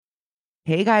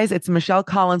Hey guys, it's Michelle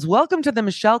Collins. Welcome to the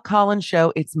Michelle Collins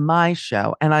Show. It's my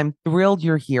show, and I'm thrilled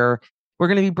you're here. We're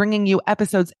going to be bringing you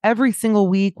episodes every single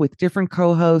week with different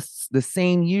co-hosts, the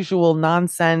same usual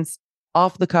nonsense,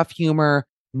 off-the-cuff humor,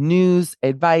 news,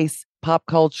 advice, pop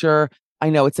culture. I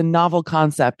know it's a novel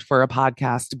concept for a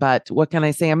podcast, but what can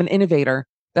I say? I'm an innovator.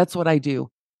 That's what I do.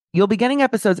 You'll be getting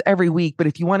episodes every week, but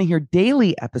if you want to hear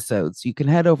daily episodes, you can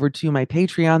head over to my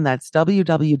Patreon. That's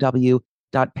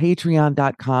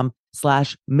www.patreon.com/Michcoll,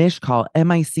 Michcoll.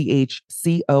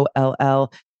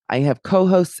 I have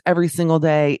co-hosts every single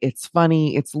day. It's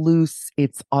funny, it's loose,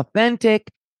 it's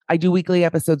authentic. I do weekly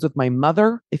episodes with my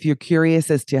mother. If you're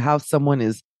curious as to how someone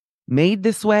is made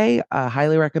this way, I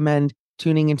highly recommend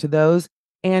tuning into those,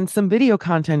 and some video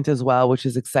content as well, which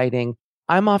is exciting.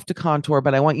 I'm off to Contour,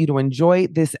 but I want you to enjoy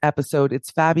this episode.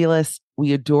 It's fabulous.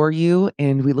 We adore you,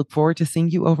 and we look forward to seeing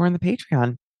you over on the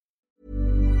Patreon.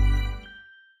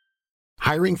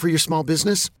 Hiring for your small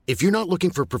business? If you're not looking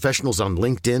for professionals on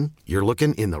LinkedIn, you're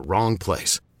looking in the wrong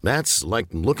place. That's like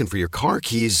looking for your car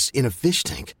keys in a fish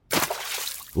tank.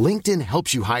 LinkedIn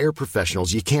helps you hire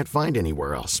professionals you can't find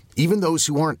anywhere else, even those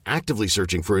who aren't actively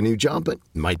searching for a new job but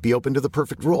might be open to the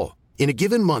perfect role. In a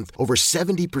given month, over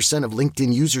 70% of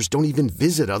LinkedIn users don't even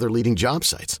visit other leading job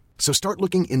sites. So start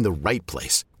looking in the right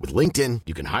place. With LinkedIn,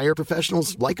 you can hire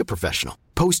professionals like a professional.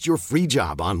 Post your free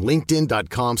job on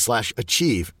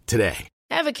linkedin.com/achieve today.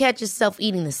 Ever catch yourself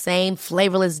eating the same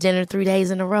flavorless dinner 3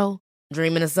 days in a row?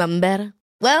 Dreaming of something better?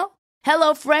 Well,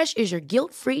 HelloFresh is your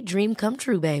guilt-free dream come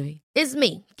true, baby. It's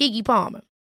me, Keke Palmer.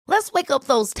 Let's wake up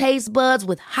those taste buds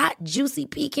with hot, juicy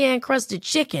pecan-crusted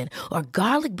chicken or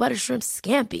garlic butter shrimp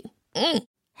scampi.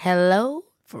 Hello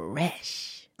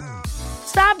Fresh.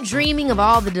 Stop dreaming of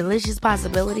all the delicious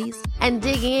possibilities and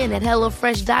dig in at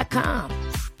HelloFresh.com.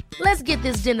 Let's get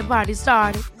this dinner party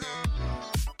started.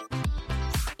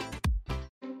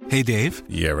 Hey, Dave.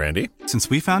 Yeah, Randy. Since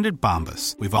we founded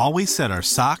Bombas, we've always said our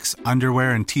socks,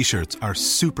 underwear, and T-shirts are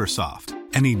super soft.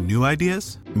 Any new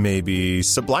ideas? Maybe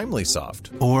sublimely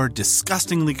soft. Or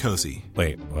disgustingly cozy.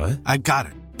 Wait, what? I got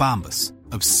it. Bombas.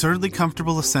 Absurdly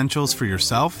comfortable essentials for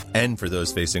yourself and for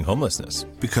those facing homelessness.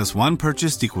 Because one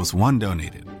purchased equals one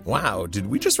donated. Wow, did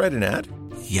we just write an ad?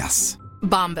 Yes.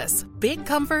 Bombas. Big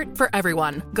comfort for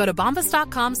everyone. Go to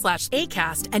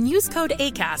bombas.com/ACAST and use code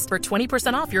ACAST for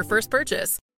 20% off your first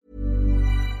purchase.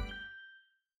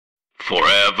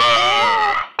 Forever.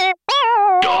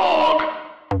 Dog.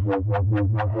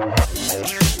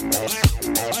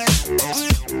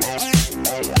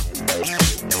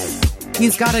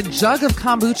 He's got a jug of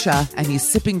kombucha and he's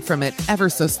sipping from it ever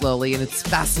so slowly, and it's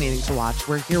fascinating to watch.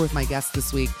 We're here with my guest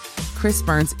this week, Chris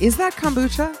Burns. Is that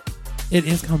kombucha? It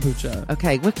is kombucha.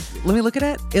 Okay, let me look at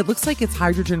it. It looks like it's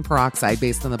hydrogen peroxide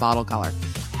based on the bottle color.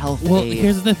 Healthy. Well,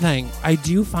 here's the thing. I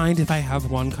do find if I have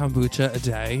one kombucha a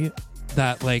day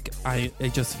that like I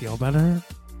just feel better.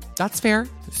 That's fair.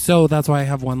 So that's why I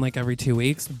have one like every 2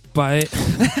 weeks. But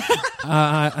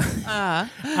I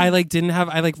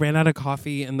ran out of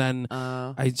coffee, and then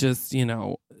I just,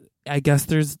 I guess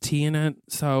there's tea in it.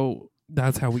 So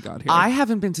that's how we got here. I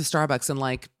haven't been to Starbucks in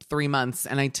like 3 months,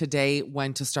 and I today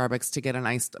went to Starbucks to get an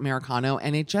iced Americano,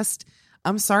 and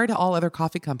I'm sorry to all other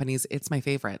coffee companies, it's my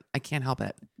favorite. I can't help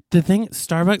it. The thing,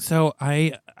 Starbucks, so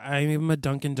I'm a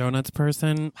Dunkin' Donuts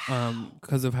person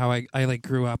because of how I like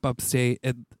grew up upstate.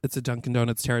 It's a Dunkin'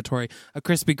 Donuts territory. A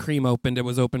Krispy Kreme opened. It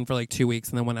was open for like 2 weeks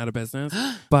and then went out of business.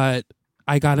 But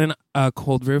I got a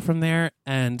cold brew from there,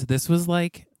 and this was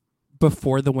like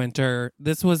before the winter.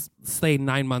 This was, say,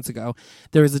 9 months ago.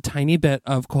 There was a tiny bit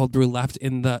of cold brew left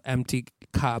in the empty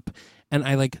cup, and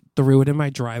I like threw it in my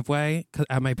driveway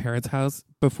at my parents' house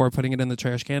before putting it in the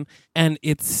trash can, and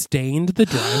it stained the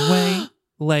driveway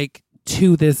like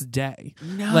to this day.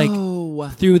 No. Like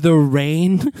through the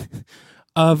rain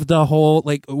of the whole,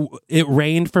 like it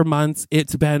rained for months.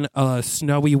 It's been a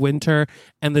snowy winter,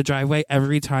 and the driveway,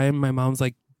 every time my mom's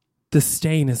like, the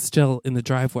stain is still in the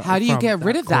driveway. How do you get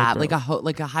rid of that? Brew.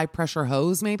 Like a high pressure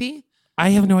hose, maybe?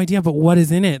 I have no idea, but what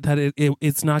is in it that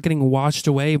it's not getting washed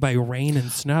away by rain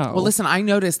and snow? Well, listen, I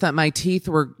noticed that my teeth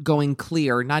were going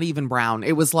clear, not even brown.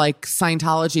 It was like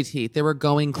Scientology teeth. They were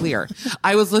going clear.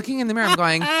 I was looking in the mirror.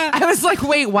 I was like,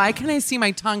 wait, why can I see my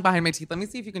tongue behind my teeth? Let me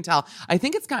see if you can tell. I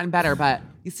think it's gotten better, but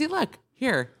you see, look,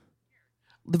 here.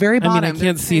 The very bottom. I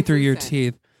can't see through your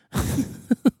teeth.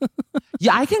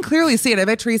 Yeah, I can clearly see it. I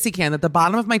bet Tracy can, that the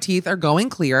bottom of my teeth are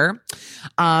going clear.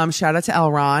 Shout out to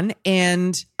Elron.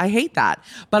 And I hate that.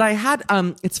 But I had,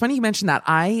 it's funny you mentioned that.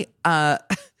 I'm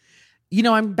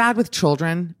bad with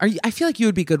children. I feel like you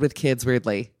would be good with kids,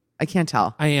 weirdly. I can't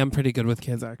tell. I am pretty good with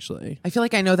kids, actually. I feel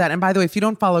like I know that. And by the way, if you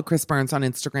don't follow Chris Burns on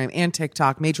Instagram and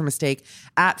TikTok, major mistake,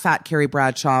 at Fat Carrie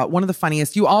Bradshaw, one of the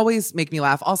funniest. You always make me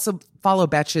laugh. Also follow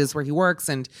Betches where he works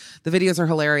and the videos are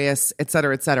hilarious, et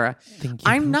cetera, et cetera.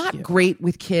 I'm not great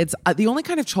with kids. The only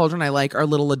kind of children I like are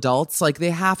little adults. Like they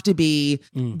have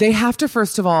to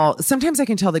first of all, sometimes I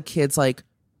can tell that kids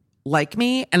like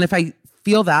me. And if I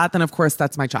feel that, then of course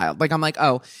that's my child. Like I'm like,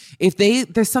 oh, if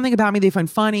there's something about me they find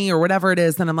funny or whatever it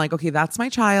is, then I'm like, okay, that's my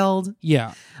child.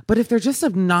 Yeah. But if they're just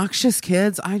obnoxious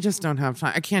kids, I just don't have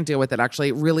time. I can't deal with it,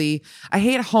 actually. Really, I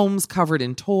hate homes covered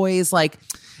in toys. Like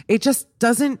it just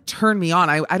doesn't turn me on.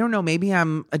 I don't know. Maybe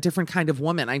I'm a different kind of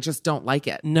woman. I just don't like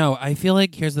it. No, I feel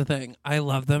like, here's the thing. I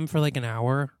love them for like an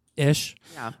hour-ish.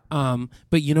 Yeah.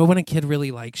 But you know when a kid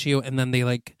really likes you and then they're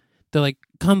like,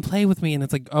 come play with me. And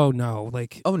it's like, oh no.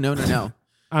 Like, oh, no.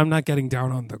 I'm not getting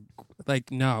down on the, like,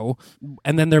 no.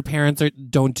 And then their parents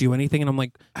don't do anything. And I'm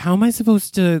like, how am I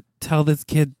supposed to tell this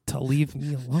kid to leave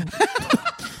me alone?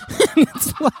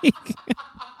 It's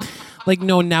like,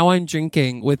 no, now I'm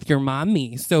drinking with your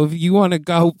mommy. So if you want to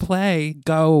go play,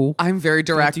 go. I'm very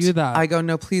direct. Don't do that. I go,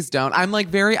 no, please don't. I'm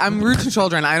rude to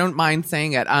children. I don't mind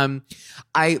saying it.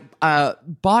 I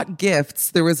bought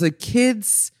gifts. There was a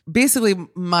basically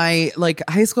my like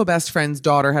high school best friend's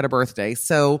daughter had a birthday.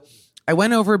 So I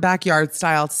went over backyard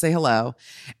style to say hello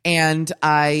and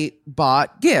I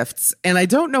bought gifts and I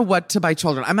don't know what to buy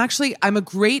children. I'm a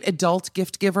great adult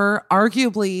gift giver,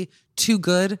 arguably too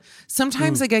good.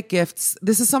 Sometimes I get gifts.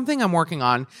 This is something I'm working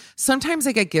on. Sometimes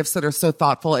I get gifts that are so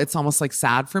thoughtful. It's almost like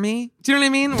sad for me. Do you know what I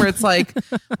mean? Where it's like,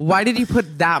 why did you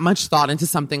put that much thought into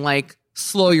something like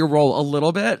slow your roll a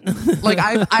little bit? Like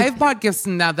I've bought gifts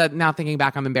and now thinking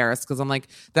back, I'm embarrassed because I'm like,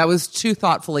 that was too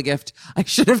thoughtful a gift. I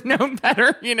should have known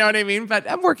better. You know what I mean? But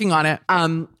I'm working on it.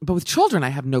 But with children, I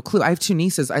have no clue. I have two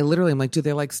nieces. I literally am like, do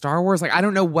they like Star Wars? Like, I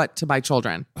don't know what to buy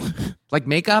children. Like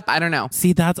makeup? I don't know.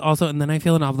 See, that's also, and then I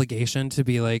feel an obligation to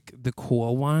be like the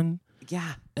cool one.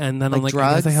 Yeah. And then like I'm like,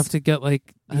 drugs? I guess I have to get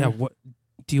like, what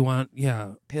do you want?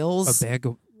 Yeah. Pills? A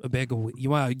bag of you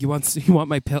want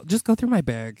my pill? Just go through my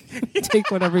bag. Take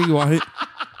whatever you want.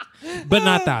 But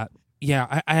not that.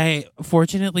 Yeah, I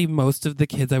fortunately most of the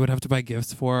kids I would have to buy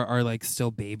gifts for are like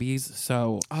still babies.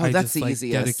 So I that's just the like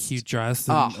easiest. get a cute dress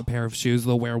and a pair of shoes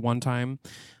they'll wear one time.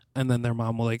 And then their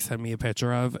mom will like send me a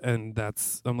picture of, and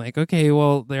I'm like, okay,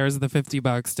 well, there's the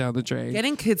 $50 down the drain.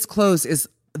 Getting kids clothes is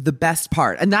the best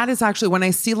part. And that is actually when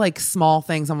I see like small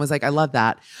things, I'm always like, I love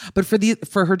that. But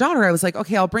for her daughter, I was like,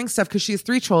 okay, I'll bring stuff because she has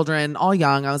 3 children, all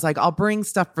young. I was like, I'll bring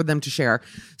stuff for them to share.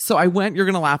 So I went, you're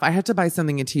going to laugh. I had to buy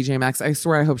something at TJ Maxx. I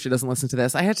swear, I hope she doesn't listen to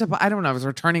this. I don't know, I was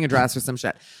returning a dress or some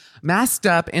shit. Masked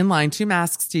up in line, 2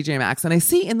 masks, TJ Maxx. And I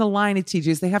see in the line at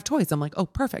TJ's, they have toys. I'm like, oh,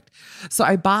 perfect. So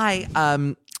I buy,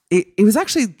 it was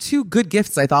actually 2 good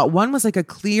gifts, I thought. One was like a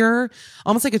clear,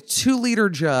 almost like a 2-liter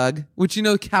jug, which you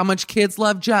know how much kids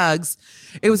love jugs.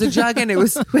 It was a jug and it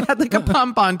had like a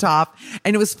pump on top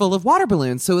and it was full of water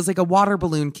balloons. So it was like a water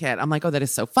balloon kit. I'm like, oh, that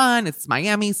is so fun. It's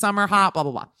Miami, summer, hot, blah,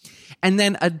 blah, blah. And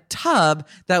then a tub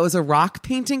that was a rock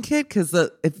painting kit because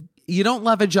if you don't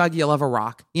love a jug, you love a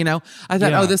rock, you know? I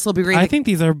thought, oh, this will be great. I think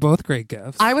these are both great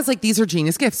gifts. I was like, these are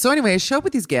genius gifts. So anyway, I show up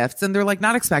with these gifts and they're like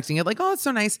not expecting it. Like, oh, it's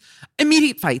so nice.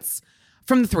 Immediate fights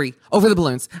from the 3 over the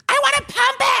balloons. I want to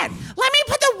pump it. Let me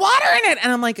put the water in it.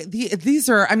 And I'm like, these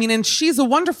are, I mean, and she's a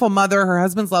wonderful mother. Her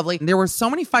husband's lovely. There were so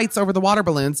many fights over the water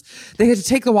balloons. They had to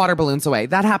take the water balloons away.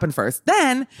 That happened first.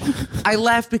 Then I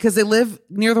left because they live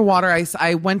near the water.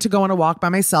 I went to go on a walk by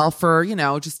myself for,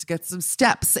 just to get some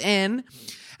steps in.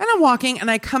 And I'm walking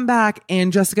and I come back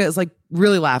and Jessica is like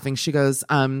really laughing. She goes,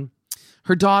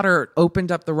 her daughter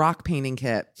opened up the rock painting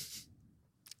kit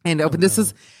and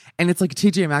and it's like a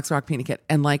TJ Maxx rock painting kit.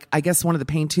 And like, I guess one of the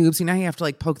paint tubes, you have to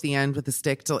like poke the end with a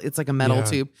stick till it's like a metal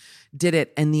tube, did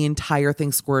it. And the entire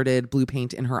thing squirted blue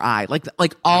paint in her eye, like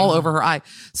all over her eye.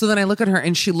 So then I look at her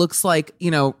and she looks like,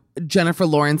 Jennifer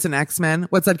Lawrence in X-Men.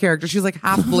 What's that character? She's like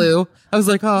half blue. I was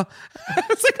like, oh,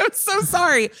 I'm so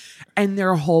sorry. And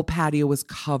their whole patio was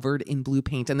covered in blue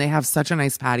paint and they have such a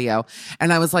nice patio.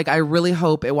 And I was like, I really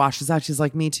hope it washes out. She's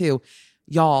like, me too.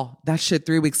 Y'all, that shit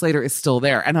 3 weeks later is still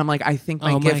there. And I'm like, I think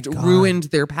my gift ruined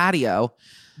their patio.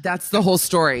 That's the whole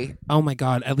story. Oh my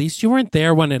God. At least you weren't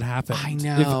there when it happened. I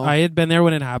know. If I had been there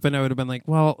when it happened, I would have been like,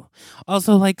 well,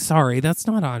 also like, sorry, that's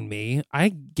not on me. I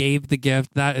gave the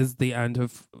gift. That is the end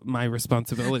of my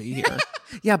responsibility here.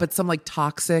 Yeah, but some like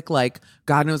toxic, like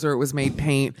God knows where it was made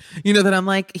paint. You know that I'm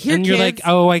like, here, and you're kids. like,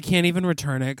 oh, I can't even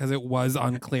return it because it was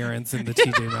on clearance in the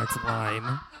TJ Maxx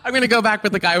line. I'm going to go back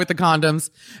with the guy with the condoms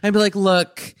and be like,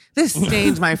 look, this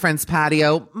stained my friend's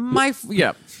patio.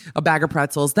 A bag of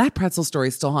pretzels. That pretzel story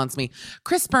still haunts me.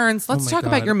 Chris Burns, let's talk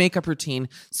about your makeup routine.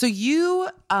 So you,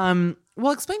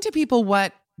 explain to people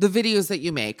what the videos that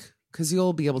you make, because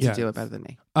you'll be able to do it better than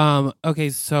me. Okay,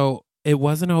 so it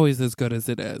wasn't always as good as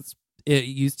it is. It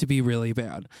used to be really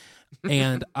bad.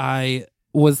 And I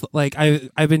was like,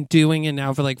 I've been doing it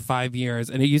now for like 5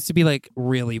 years, and it used to be like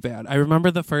really bad. I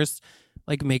remember the first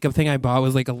like makeup thing I bought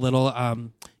was like a little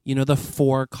the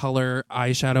 4-color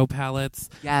eyeshadow palettes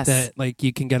that like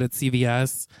you can get at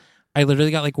CVS. I literally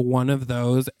got like one of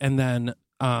those, and then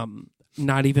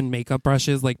not even makeup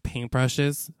brushes, like paint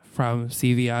brushes from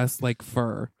CVS, like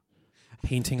for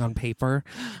painting on paper.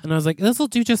 And I was like, this will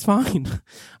do just fine.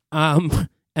 And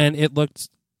it looked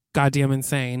goddamn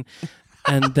insane.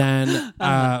 And then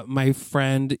my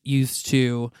friend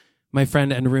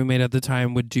and roommate at the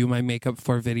time would do my makeup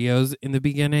for videos in the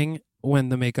beginning when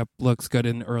the makeup looks good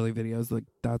in early videos. Like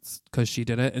that's because she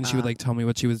did it, and she would like tell me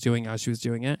what she was doing as she was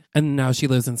doing it. And now she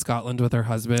lives in Scotland with her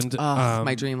husband.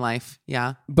 My dream life.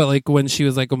 Yeah. But like when she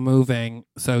was like moving,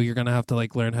 so you're going to have to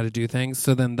like learn how to do things.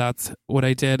 So then that's what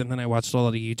I did. And then I watched a lot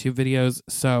of YouTube videos.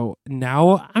 So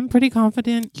now I'm pretty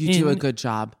confident. You do a good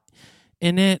job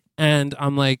in it. And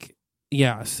I'm like,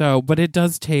 yeah. So, but it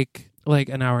does take like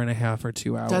an hour and a half or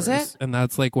 2 hours. Does it? And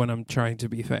that's like when I'm trying to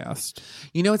be fast.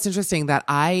 You know, it's interesting that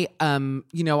I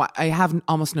have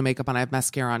almost no makeup on. I have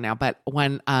mascara on now, but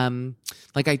when,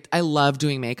 I love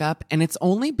doing makeup, and it's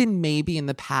only been maybe in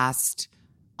the past,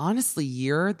 honestly,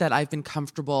 year that I've been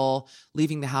comfortable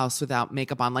leaving the house without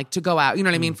makeup on, like to go out, you know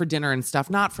what I mean? For dinner and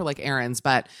stuff, not for like errands,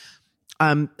 but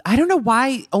I don't know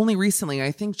why only recently.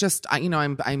 I think just,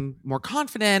 I'm more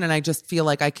confident, and I just feel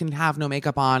like I can have no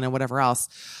makeup on and whatever else.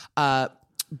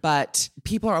 But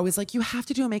people are always like, you have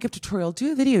to do a makeup tutorial,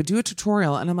 do a video, do a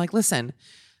tutorial. And I'm like, listen,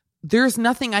 there's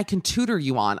nothing I can tutor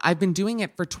you on. I've been doing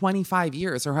it for 25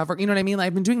 years or however, you know what I mean?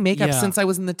 I've been doing makeup since I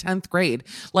was in the 10th grade.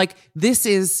 Like, this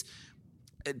is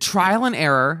trial and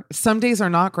error. Some days are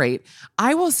not great.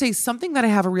 I will say something that I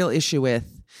have a real issue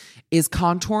with is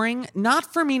contouring.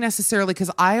 Not for me necessarily,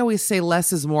 because I always say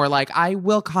less is more. Like, I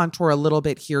will contour a little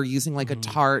bit here using like a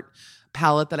Tarte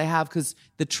palette that I have, because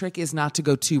the trick is not to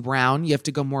go too brown. You have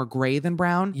to go more gray than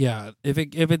brown. Yeah. If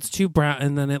it's too brown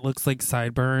and then it looks like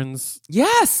sideburns.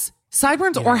 Yes.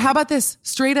 Sideburns. Yeah. Or how about this?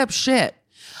 Straight up shit.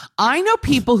 I know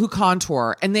people who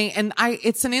contour, and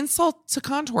it's an insult to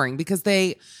contouring, because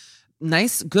they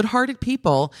nice, good-hearted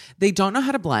people. They don't know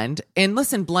how to blend. And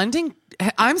listen, blending,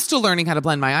 I'm still learning how to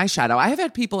blend my eyeshadow. I have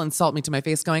had people insult me to my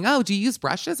face going, oh, do you use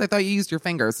brushes? I thought you used your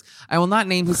fingers. I will not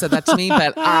name who said that to me,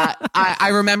 but I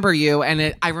remember you,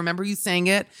 and I remember you saying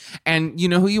it, and you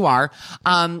know who you are.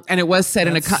 And it was said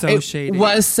shady. It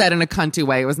was said in a cunty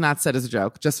way. It was not said as a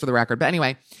joke, just for the record. But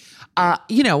anyway,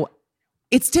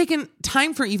 it's taken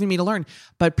time for even me to learn,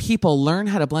 but people learn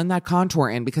how to blend that contour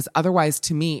in, because otherwise,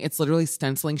 to me, it's literally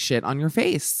stenciling shit on your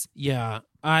face. Yeah,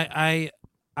 I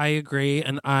agree,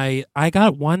 and I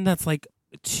got one that's like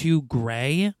too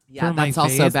gray. Yeah, for my that's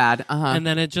also face, bad. And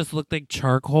then it just looked like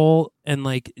charcoal and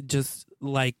like just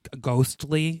like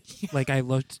ghostly. Like I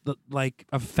looked like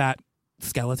a fat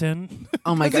skeleton.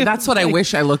 Oh my God. That's what I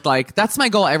wish I looked like. That's my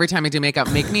goal every time I do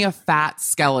makeup. Make me a fat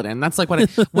skeleton. That's like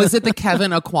was it the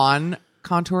Kevin Aquan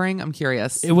contouring? I'm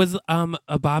curious. It was a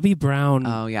Bobbi Brown.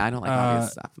 Oh yeah, I don't like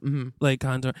Bobbi's stuff. Mm-hmm. Like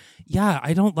contour. Yeah,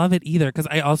 I don't love it either, because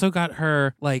I also got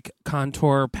her like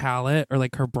contour palette, or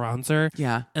like her bronzer.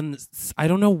 Yeah. And I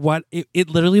don't know what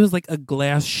it literally was like a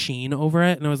glass sheen over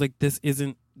it, and I was like, this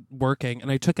isn't working.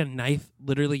 And I took a knife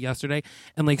literally yesterday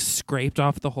and like scraped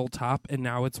off the whole top, and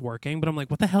now it's working. But I'm like,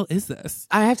 what the hell is this?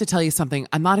 I have to tell you something.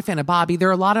 I'm not a fan of Bobbi. There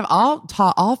are a lot of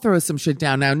I'll throw some shit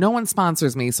down now. No one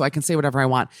sponsors me, so I can say whatever I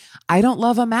want. I don't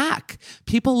love a MAC.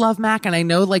 People love MAC, and I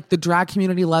know like the drag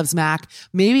community loves MAC.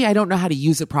 Maybe I don't know how to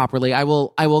use it properly. I will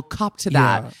cop to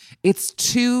that. Yeah. It's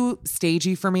too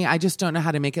stagey for me. I just don't know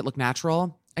how to make it look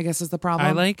natural, I guess, is the problem.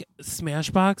 I like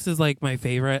Smashbox is like my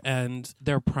favorite, and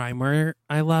their primer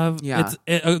I love. Yeah.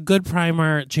 A good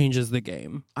primer changes the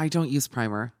game. I don't use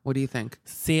primer. What do you think?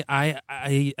 See, I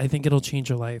think it'll change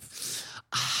your life.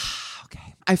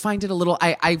 Okay. I find it a little,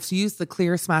 I've used the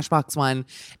clear Smashbox one,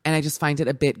 and I just find it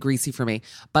a bit greasy for me.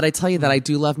 But I tell you that I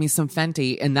do love me some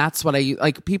Fenty, and that's what I use.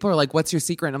 Like, people are like, what's your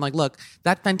secret? And I'm like, look,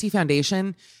 that Fenty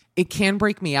foundation, it can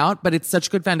break me out, but it's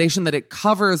such good foundation that it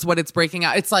covers what it's breaking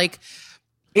out. It's like,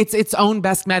 it's its own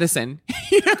best medicine,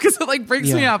 because it like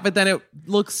breaks me up, but then it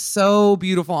looks so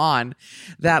beautiful on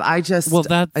that I just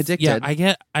that's addicted.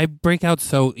 Yeah, I break out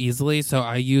so easily, so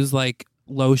I use like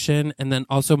lotion, and then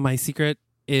also my secret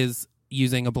is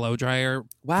using a blow dryer.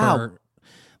 Wow. For,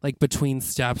 like between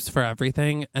steps for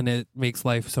everything, and it makes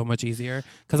life so much easier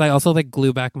because I also like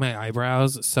glue back my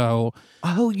eyebrows. So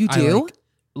you do? I, like,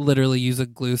 literally use a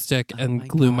glue stick and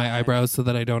glue my eyebrows so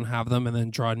that I don't have them, and then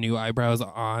draw new eyebrows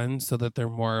on so that they're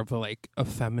more of a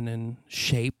feminine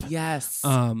shape. Yes.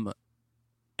 And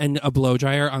a blow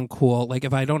dryer on cool. Like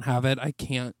if I don't have it, I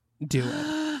can't do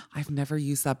it. I've never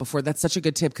used that before. That's such a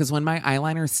good tip, because when my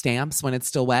eyeliner stamps when it's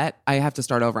still wet, I have to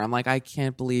start over. I'm like, I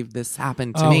can't believe this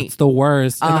happened to me. It's the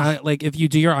worst. And like if you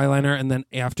do your eyeliner and then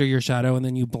after your shadow and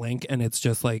then you blink and it's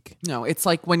just like... No, it's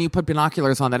like when you put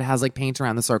binoculars on that has like paint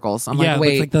around the circles. I'm like,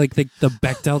 wait. It's like the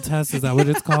Bechdel test. Is that what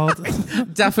it's called?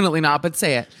 Definitely not, but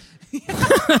say it.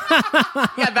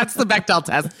 Yeah, that's the Bechdel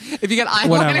test. If you get eyeliner,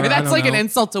 Whatever, that's like an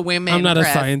insult to women. I'm not Chris.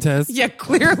 a scientist. Yeah,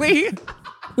 clearly.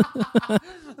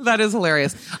 That is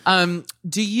hilarious. I want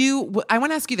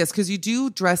to ask you this, because you do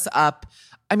dress up.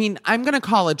 I mean, I'm going to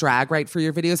call it drag, right, for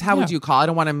your videos. How would you call it? I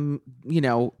don't want to,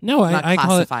 no, not I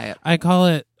classify it. I call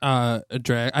it a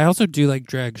drag. I also do like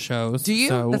drag shows. Do you?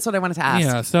 So, that's what I wanted to ask.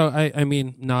 Yeah. So I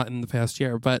mean, not in the past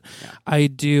year, but I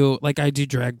do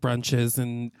drag brunches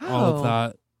and all of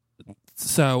that.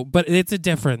 So, but it's a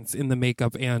difference in the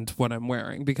makeup and what I'm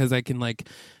wearing, because I can like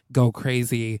go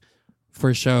crazy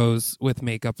for shows with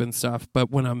makeup and stuff, but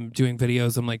when I'm doing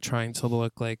videos, I'm like trying to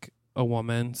look like a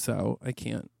woman, so I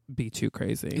can't be too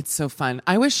crazy. It's so fun.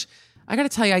 I got to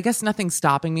tell you, I guess nothing's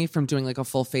stopping me from doing like a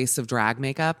full face of drag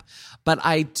makeup, but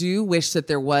I do wish that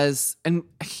there was, and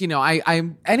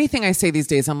I anything I say these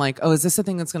days, I'm like, oh, is this the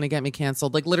thing that's going to get me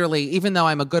canceled? Like literally, even though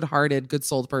I'm a good-hearted,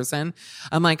 good-souled person,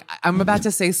 I'm like, I'm about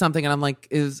to say something and I'm like,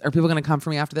 are people going to come for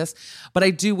me after this? But I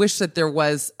do wish that there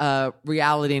was a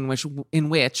reality in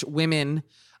which women,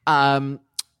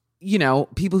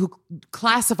 people who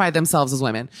classify themselves as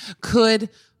women could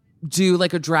do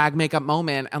like a drag makeup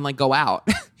moment and like go out.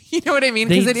 You know what I mean?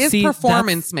 Because it is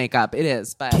performance makeup. It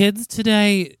is, but kids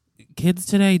today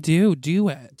do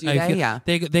it. Do they? Yeah.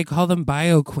 They call them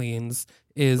bio queens.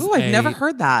 I've never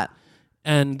heard that.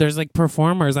 And there's like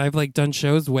performers. I've like done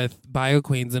shows with bio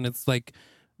queens, and it's like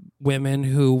women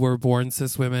who were born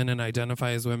cis women and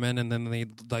identify as women, and then they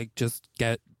like just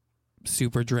get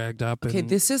super dragged up. Okay,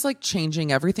 this is like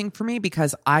changing everything for me,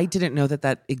 because I didn't know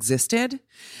that existed.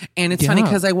 And it's funny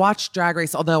because I watched Drag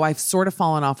Race, although I've sort of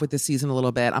fallen off with this season a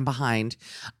little bit. I'm behind.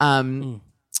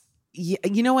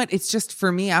 You know what? It's just,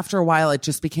 for me, after a while, it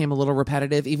just became a little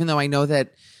repetitive, even though I know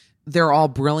that they're all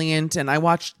brilliant. And I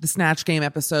watched the Snatch Game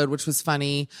episode, which was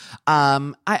funny.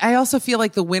 I also feel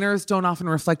like the winners don't often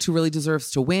reflect who really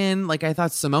deserves to win. Like I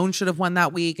thought Simone should have won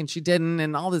that week and she didn't,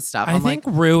 and all this stuff. I think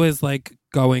Rue is like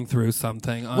going through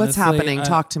something. Honestly. What's happening?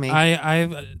 Talk to me.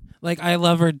 I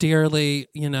love her dearly,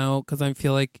 because I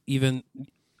feel like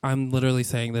I'm literally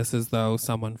saying this as though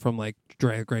someone from like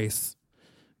Drag Race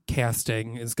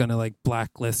casting is going to like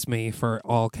blacklist me for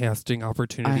all casting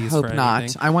opportunities. I hope for not.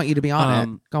 anything. I want you to be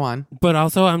on it. Go on. But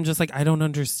also I'm just like, I don't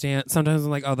understand. Sometimes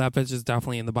I'm like, oh, that bitch is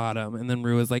definitely in the bottom. And then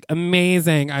Rue is like,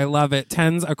 amazing. I love it.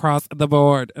 10s across the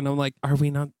board. And I'm like, are we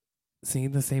not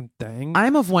seeing the same thing?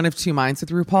 I'm of one of two minds with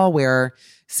RuPaul, where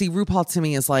RuPaul to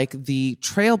me is like the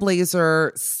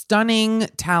trailblazer, stunning,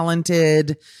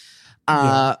 talented,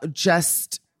 please,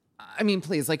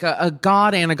 like a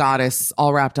god and a goddess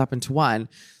all wrapped up into one.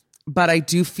 But I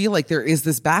do feel like there is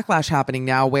this backlash happening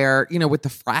now where, with the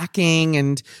fracking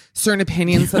and certain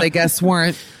opinions that I guess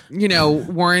weren't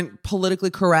politically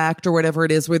correct or whatever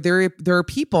it is, where there are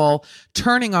people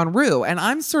turning on Rue. And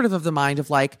I'm sort of the mind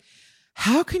of like,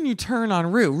 how can you turn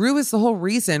on Rue? Rue is the whole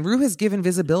reason. Rue has given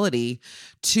visibility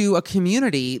to a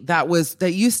community that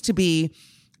used to be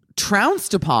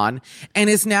trounced upon and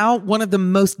is now one of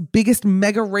the biggest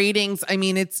mega ratings. I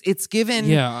mean, it's given.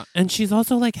 Yeah. And she's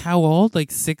also like, how old?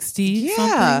 Like 60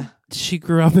 something? She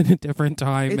grew up in a different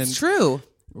time. It's true.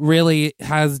 Really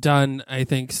has done, I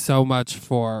think, so much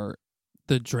for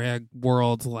the drag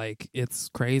world. Like, it's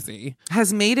crazy.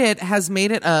 Has made it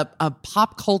a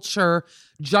pop culture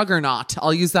juggernaut.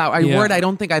 I'll use that word I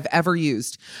don't think I've ever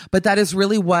used, but that is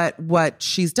really what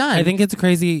she's done. I think it's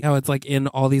crazy how it's like in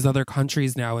all these other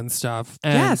countries now and stuff.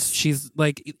 And she's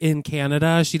like in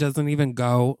Canada, she doesn't even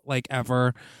go like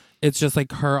ever. It's just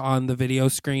like her on the video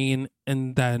screen,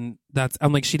 and then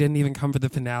I'm like, she didn't even come for the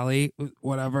finale.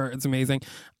 Whatever, it's amazing.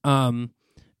 And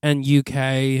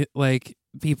UK, like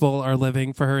people are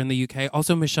living for her in the UK.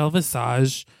 Also, Michelle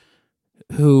Visage,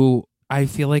 who I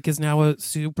feel like is now a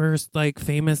super like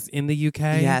famous in the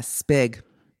UK. Yes, big.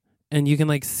 and you can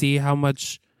like see how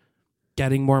much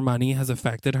getting more money has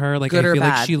affected her. Like Good I or feel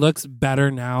like bad? she looks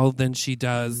better now than she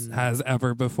has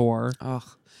ever before. Oh,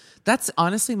 that's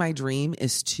honestly my dream,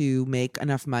 is to make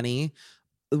enough money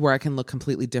where I can look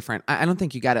completely different. I don't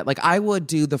think you get it. Like I would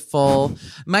do the full,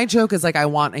 my joke is like, I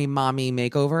want a mommy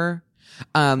makeover.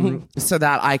 So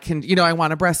that I can, I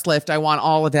want a breast lift. I want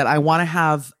all of it. I want to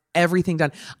have everything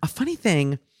done. A funny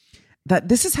thing, that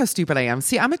this is how stupid I am.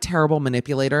 See, I'm a terrible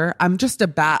manipulator. I'm just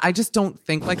I just don't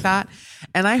think like that.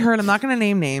 And I'm not going to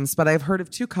name names, but I've heard of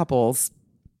 2 couples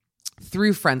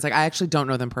through friends. Like I actually don't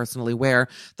know them personally, where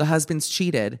the husbands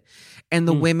cheated and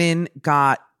the women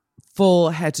got full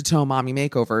head to toe mommy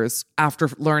makeovers after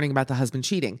learning about the husband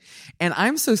cheating. And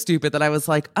I'm so stupid that I was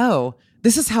like, oh,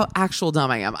 this is how actual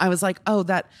dumb I am. I was like,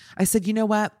 I said, you know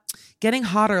what? Getting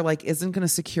hotter like isn't going to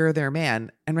secure their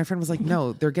man. And my friend was like,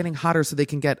 no, they're getting hotter so they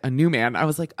can get a new man. I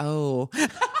was like, oh,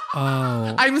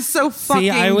 I'm so fucking See,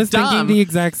 I was dumb. thinking the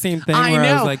exact same thing. I where know.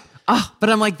 I was like, but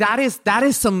I'm like, that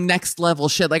is some next level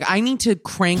shit. Like I need to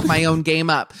crank my own game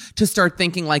up to start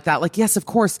thinking like that. Like, yes, of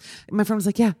course. My friend was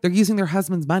like, yeah, they're using their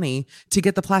husband's money to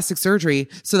get the plastic surgery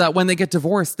so that when they get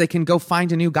divorced, they can go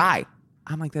find a new guy.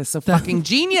 I'm like, that's so fucking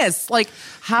genius. Like,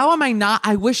 how am I not?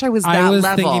 I wish I was that I was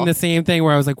level. thinking the same thing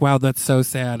where I was like, wow, that's so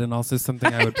sad. And also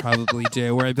something I would probably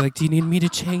do, where I'd be like, do you need me to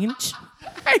change?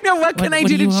 I know. What can I do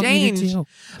do you to want me to change? do?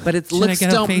 But it's Should I looks get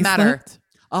a don't matter. facelift?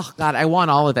 Oh God, I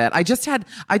want all of it. I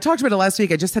talked about it last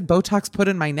week. I just had Botox put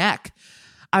in my neck.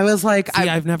 I was like, See,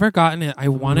 I've never gotten it. I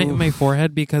want it in my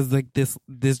forehead because like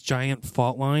this giant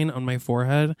fault line on my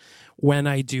forehead, when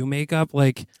I do makeup,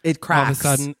 like it cracks.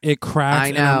 all of a sudden it cracks. I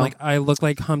And I'm know. like, I look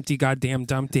like Humpty goddamn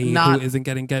Dumpty, Not who isn't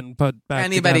getting put back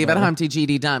anybody together. but Humpty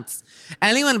GD Dumps.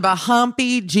 Anyone but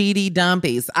Humpty GD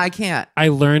Dumpies. I can't. I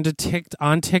learned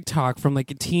on TikTok from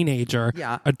like a teenager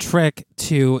a trick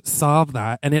to solve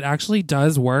that. And it actually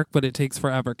does work, but it takes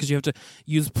forever because you have to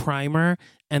use primer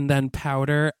and then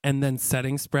powder and then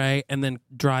setting spray and then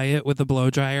dry it with a blow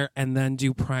dryer and then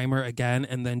do primer again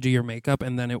and then do your makeup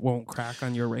and then it won't crack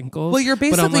on your wrinkles. Well, you're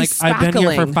but I'm basically like, I've been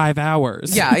here for spackling. 5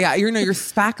 hours. Yeah. You're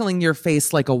spackling your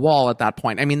face like a wall at that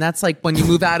point. I mean, that's like when you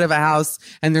move out of a house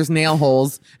and there's nail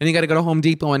holes and you got to go to Home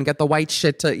Depot and get the white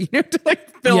shit to, to like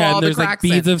fill Yeah, all and the there's like cracks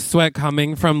beads in. of sweat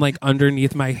coming from like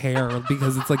underneath my hair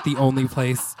because it's like the only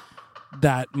place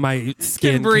that my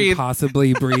skin can breathe.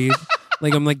 possibly breathe.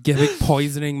 Like I'm like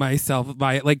poisoning myself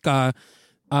by like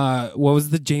what was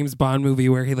the James Bond movie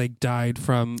where he like died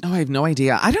from? Oh, I have no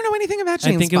idea. I don't know anything about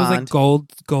James I think Bond. it was like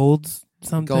gold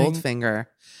something. Goldfinger.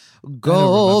 remember.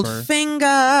 Goldfinger.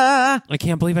 I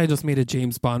can't believe I just made a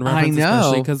James Bond reference. I know.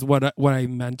 Especially because what I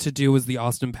meant to do was the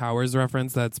Austin Powers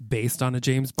reference that's based on a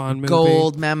James Bond movie.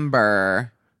 Gold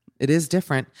member. It is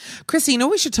different. Chrissy, you know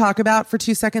what we should talk about for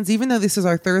 2 seconds, even though this is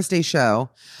our Thursday show?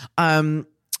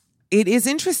 It is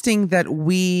interesting that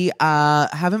we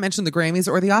haven't mentioned the Grammys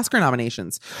or the Oscar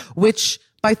nominations, which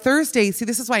by Thursday, see,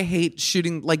 this is why I hate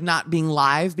shooting, like not being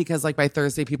live, because like by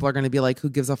Thursday, people are going to be like, who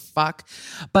gives a fuck?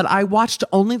 But I watched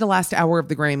only the last hour of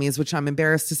the Grammys, which I'm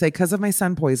embarrassed to say because of my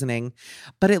sun poisoning,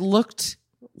 but it looked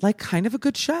like kind of a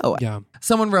good show. Yeah.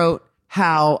 Someone wrote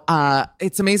how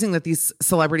it's amazing that these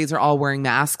celebrities are all wearing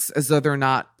masks as though they're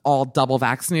not all double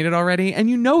vaccinated already. And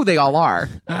they all are.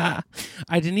 I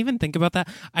didn't even think about that.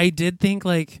 I did think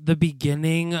like the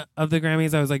beginning of the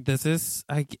Grammys, I was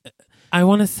like, I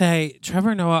want to say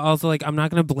Trevor Noah also, like, I'm not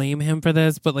going to blame him for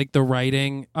this, but like the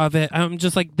writing of it, I'm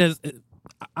just like this.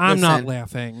 I'm not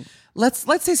laughing. Let's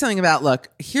say something about, look,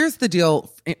 here's the deal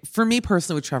for me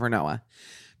personally with Trevor Noah.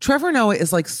 Trevor Noah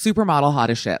is like supermodel hot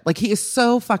as shit. Like he is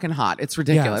so fucking hot. It's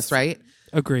ridiculous, Yes. right?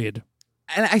 Agreed.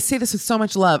 And I say this with so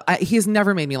much love. He has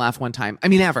never made me laugh one time. I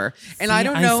mean, ever. And See, I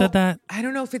don't know. I said that. I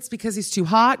don't know if it's because he's too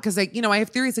hot. Because I have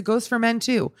theories. It goes for men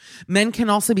too. Men can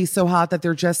also be so hot that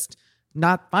they're just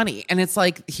not funny. And it's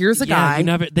like, here's a guy.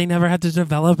 They never had to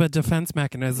develop a defense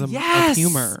mechanism Yes. of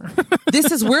humor.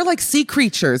 We're like sea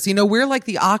creatures. We're like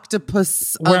the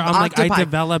octopus. Where I'm like, octopi. I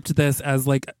developed this as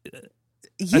like a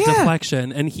Yeah.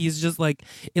 deflection, and he's just like,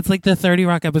 it's like the 30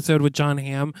 Rock episode with John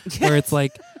Hamm, where it's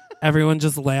like everyone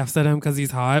just laughs at him because he's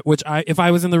hot. Which if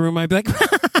I was in the room, I'd be like,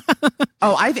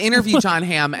 Oh, I've interviewed John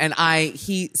Hamm, and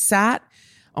he sat.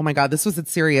 Oh my God, this was at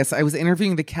Sirius. I was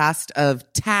interviewing the cast of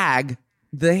Tag,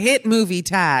 the hit movie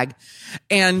Tag,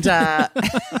 and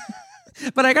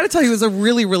but I got to tell you, it was a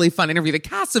really, really fun interview. The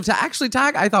cast of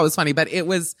Tag, I thought was funny, but it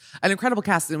was an incredible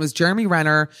cast. It was Jeremy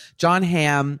Renner, John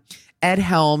Hamm, Ed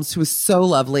Helms, who was so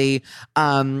lovely.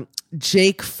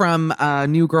 Jake from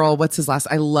New Girl, what's his last?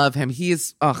 I love him. He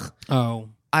is oh,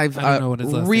 I've I don't know what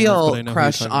his last name is, real but I know who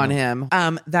crush you're talking on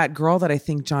him. That girl that I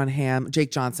think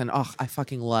Jake Johnson. Oh, I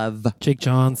fucking love. Jake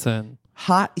Johnson.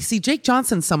 hot. See, Jake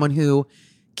Johnson's someone who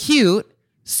cute,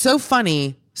 so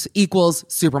funny equals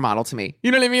supermodel to me.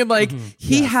 You know what I mean? Like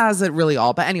he has it really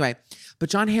all. But anyway, but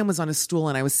John Hamm was on a stool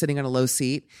and I was sitting on a low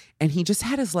seat and he just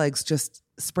had his legs just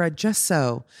spread just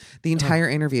so the entire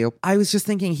interview. I was just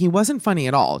thinking he wasn't funny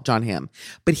at all, John Hamm,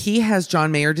 but he has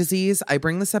John Mayer disease. I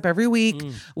bring this up every week,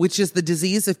 which is the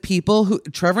disease of people who,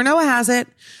 Trevor Noah has it,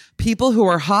 people who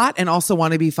are hot and also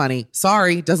want to be funny.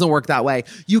 Sorry, doesn't work that way.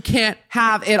 You can't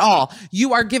have it all.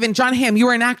 You are given, John Hamm, you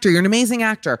are an actor. You're an amazing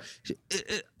actor.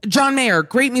 John Mayer,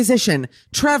 great musician.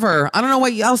 Trevor, I don't know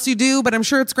what else you do, but I'm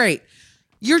sure it's great.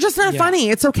 You're just not funny.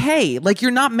 It's okay. Like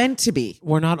you're not meant to be.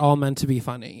 We're not all meant to be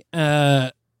funny.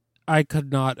 I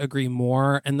could not agree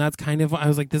more. And that's kind of, I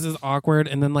was like, this is awkward.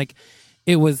 And then like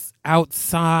it was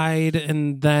outside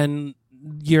and then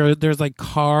there's like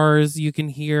cars you can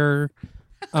hear.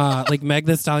 Like Meg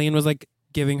Thee Stallion was like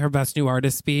giving her best new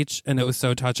artist speech and it was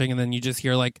so touching. And then you just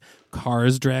hear like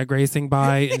cars drag racing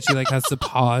by and she like has to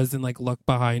pause and like look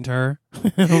behind her.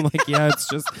 And I'm like, yeah, it's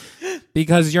just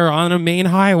because you're on a main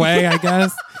highway, I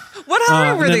guess. What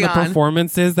highway were they the on?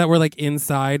 Performances that were like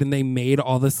inside and they made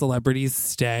all the celebrities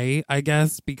stay, I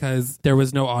guess, because there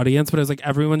was no audience. But it was like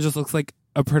everyone just looks like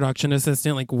a production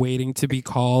assistant, like waiting to be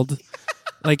called.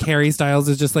 Like Harry Styles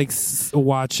is just like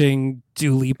watching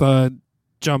Dua Lipa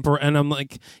jumper, and I'm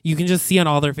like, you can just see on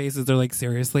all their faces, they're like,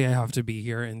 seriously, I have to be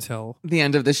here until the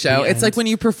end of the show. It's like when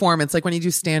you perform, it's like when you do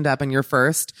stand up and you're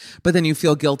first, but then you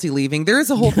feel guilty leaving. There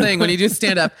is a whole thing when you do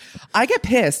stand up. I get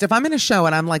pissed if I'm in a show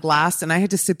and I'm like last and I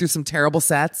had to sit through some terrible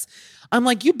sets. I'm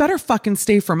like, you better fucking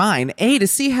stay for mine. A, to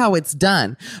see how it's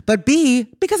done, but B,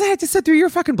 because I had to sit through your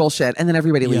fucking bullshit, and then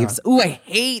everybody leaves. Ooh, I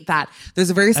hate that.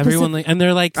 There's a very specific... Everyone and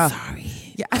they're like, sorry.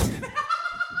 Yeah.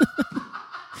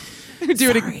 Do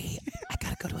it again. I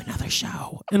gotta go to another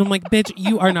show. And I'm like, bitch,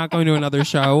 you are not going to another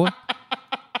show.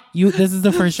 This is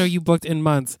the first show you booked in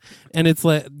months. And it's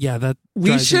like, yeah, that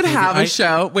we should have a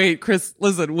show. Wait, Chris,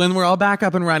 listen, when we're all back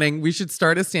up and running, we should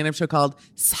start a stand-up show called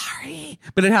Sorry.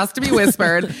 But it has to be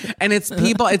whispered. And it's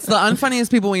people, it's the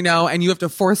unfunniest people we know, and you have to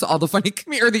force all the funny,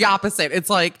 or the opposite. It's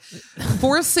like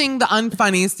forcing the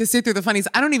unfunnies to sit through the funnies.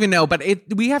 I don't even know, but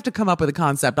we have to come up with a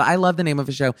concept. But I love the name of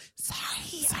a show.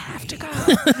 Sorry, I have to go.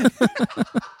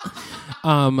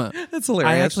 That's hilarious.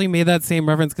 I actually made that same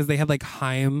reference because they had like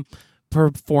Haim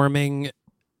performing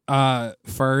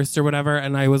first or whatever,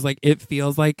 and I was like, it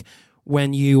feels like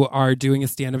when you are doing a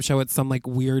stand-up show at some like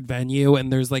weird venue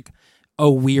and there's like a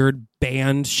weird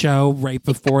band show right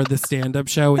before the stand-up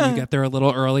show and you get there a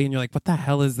little early and you're like, what the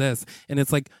hell is this? And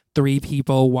it's like 3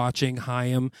 people watching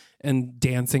Haim and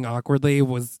dancing awkwardly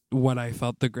was what I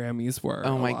felt the Grammys were.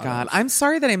 Oh my God. I'm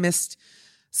sorry that I missed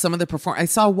some of the I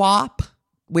saw WAP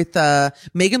with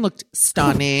Megan looked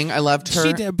stunning. I loved her.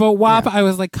 She did, but WAP, I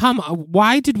was like, come on,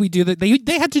 why did we do that?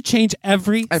 They had to change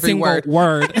every single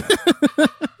word.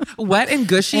 Wet and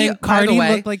gushy. And Cardi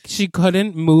looked like she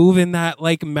couldn't move in that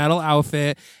like metal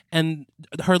outfit, and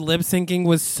her lip syncing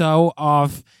was so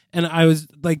off. And I was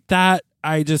like, that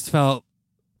I just felt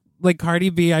like Cardi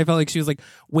B, I felt like she was like,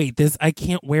 wait, I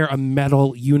can't wear a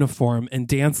metal uniform and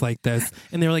dance like this.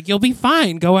 And they were like, you'll be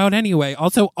fine. Go out anyway.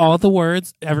 Also, all the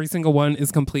words, every single one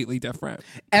is completely different.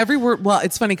 Every word. Well,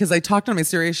 it's funny because I talked on my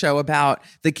Serious show about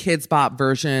the Kids Bop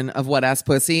version of Wet Ass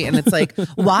Pussy. And it's like,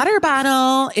 water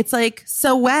bottle. It's like,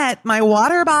 so wet, my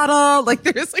water bottle. Like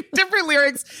there's like different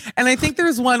lyrics. And I think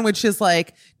there's one which is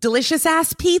like, delicious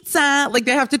ass pizza. Like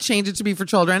they have to change it to be for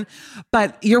children.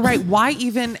 But you're right. Why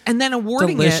even? And then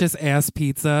awarding delicious ass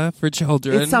pizza for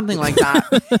children. It's something like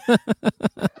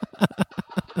that.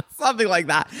 Something like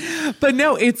that. But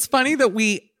no, it's funny that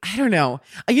I don't know.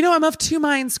 I'm of two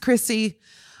minds, Chrissy.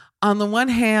 On the one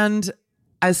hand,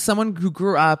 as someone who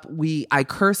grew up, I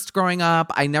cursed growing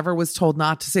up. I never was told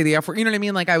not to say the F word. You know what I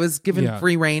mean? Like I was given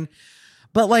free reign.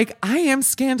 But like I am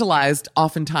scandalized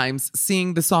oftentimes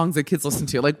seeing the songs that kids listen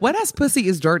to. Like Wet Ass Pussy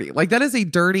is dirty. Like that is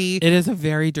it is a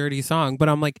very dirty song. But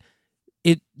I'm like,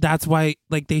 that's why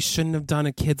like they shouldn't have done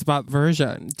a Kids Bop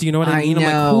version. Do you know what I mean? Know.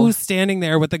 I'm like, who's standing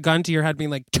there with a gun to your head being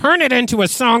like, turn it into a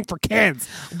song for kids?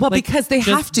 Well, like, because they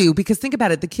have to, because think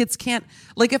about it. The kids can't,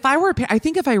 like if I were, I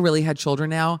think if I really had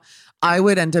children now, I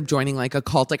would end up joining like a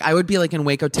cult. Like I would be like in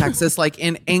Waco, Texas, like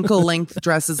in ankle length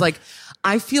dresses. Like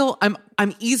I feel I'm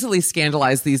easily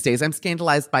scandalized these days. I'm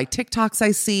scandalized by TikToks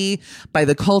I see, by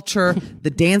the culture,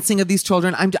 the dancing of these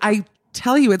children. I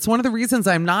tell you, it's one of the reasons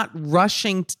I'm not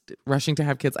rushing to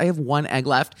have kids. I have 1 egg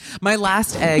left. My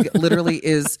last egg literally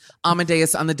is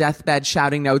Amadeus on the deathbed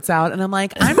shouting notes out. And I'm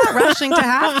like, I'm not rushing to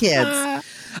have kids.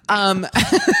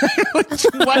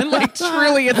 When like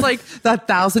truly it's like that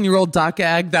 1,000-year-old duck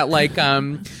egg that like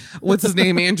what's his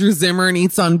name, Andrew Zimmern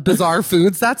eats on Bizarre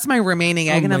Foods. That's my remaining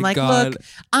egg. And I'm like, God. look,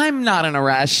 I'm not in a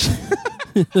rush.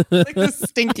 Like the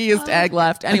stinkiest egg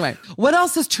left. Anyway, what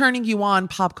else is turning you on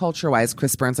pop culture wise,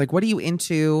 Chris Burns? Like, what are you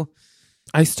into?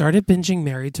 I started binging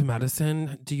Married to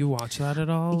Medicine. Do you watch that at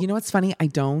all? You know what's funny? I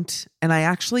don't. And I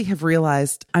actually have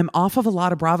realized I'm off of a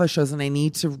lot of Bravo shows and I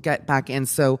need to get back in.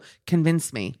 So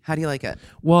convince me. How do you like it?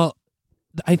 Well,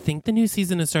 I think the new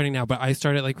season is starting now, but I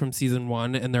started like from season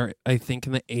 1 and they're, I think,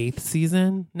 in the 8th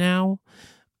season now.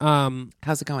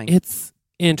 How's it going? It's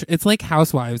like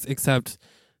Housewives, except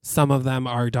some of them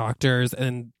are doctors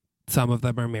and some of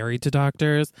them are married to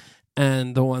doctors.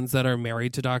 And the ones that are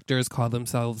married to doctors call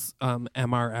themselves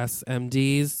MRS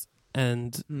MDs.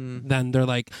 And then they're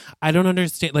like, I don't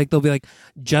understand. Like, they'll be like,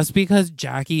 just because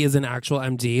Jackie is an actual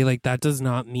MD, like, that does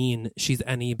not mean she's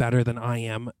any better than I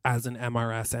am as an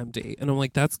MRS MD. And I'm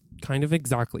like, that's kind of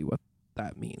exactly what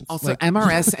that means. Also, like,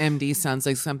 MRS MD sounds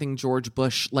like something George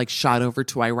Bush like shot over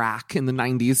to Iraq in the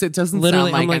 90s. It doesn't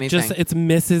literally, sound like I'm like, anything. just, it's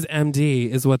Mrs. MD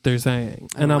is what they're saying.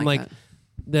 And I'm like,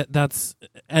 that's,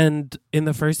 and in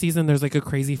the first season, there's like a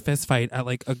crazy fist fight at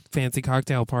like a fancy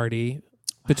cocktail party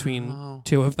between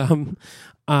two of them.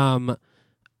 I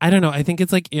don't know. I think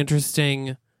it's like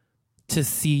interesting to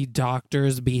see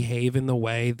doctors behave in the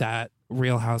way that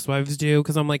Real Housewives do.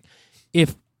 Cause I'm like,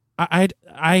 if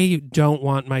I don't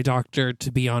want my doctor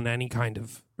to be on any kind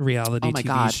of reality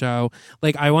TV show.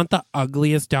 Like, I want the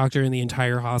ugliest doctor in the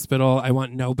entire hospital. I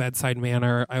want no bedside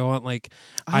manner. I want like,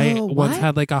 I once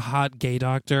had like a hot gay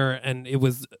doctor and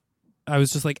I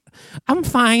was just like, I'm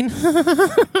fine.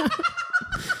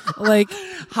 Like,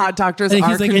 hot doctors and are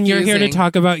he's like, confusing. and you're here to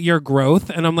talk about your growth.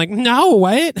 And I'm like, no,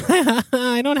 what?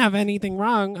 I don't have anything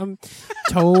wrong. I'm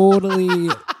totally,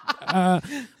 so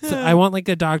I want like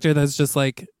a doctor that's just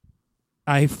like,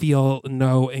 I feel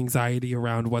no anxiety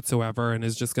around whatsoever and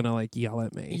is just going to like yell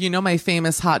at me. You know my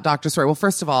famous hot doctor story. Well,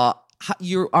 first of all,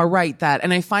 you are right that,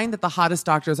 and I find that the hottest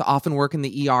doctors often work in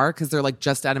the ER because they're like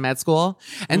just out of med school.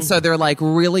 And so they're like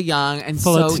really young and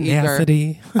full so of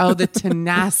tenacity. eager. Oh, the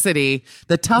tenacity,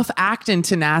 the tough acting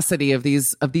tenacity of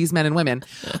these men and women.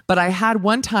 But I had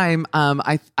one time,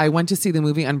 I went to see the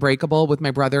movie Unbreakable with my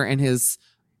brother and his,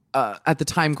 at the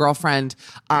time girlfriend,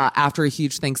 after a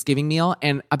huge Thanksgiving meal,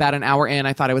 and about an hour in,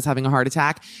 I thought I was having a heart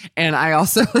attack. And I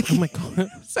also like, oh my God.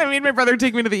 So I made my brother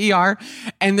take me to the ER,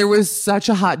 and there was such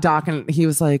a hot doc, and he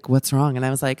was like, what's wrong? And I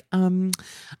was like,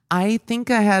 I think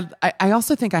I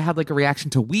also think I had like a reaction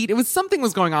to weed. It was something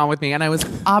was going on with me, and I was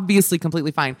obviously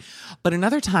completely fine. But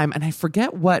another time, and I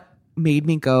forget what made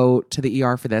me go to the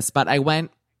ER for this, but I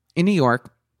went in New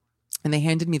York and they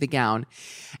handed me the gown,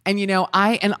 and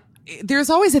there's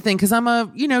always a thing because I'm a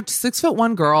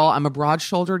 6'1" girl. I'm a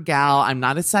broad-shouldered gal. I'm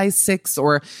not a size 6,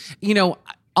 or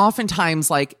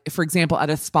oftentimes, like, for example, at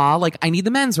a spa, like, I need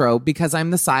the men's robe because I'm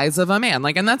the size of a man.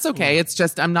 Like, and that's okay. It's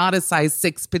just I'm not a size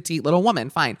 6 petite little woman.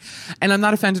 Fine, and I'm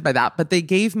not offended by that. But they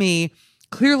gave me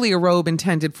clearly a robe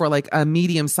intended for like a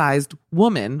medium-sized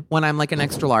woman when I'm like an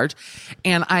extra large,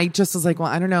 and I just was like, well,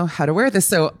 I don't know how to wear this,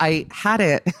 so I had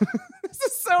it. This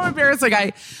is so embarrassing.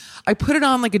 I put it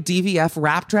on like a DVF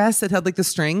wrap dress that had like the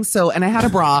strings. And I had a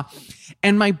bra,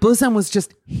 and my bosom was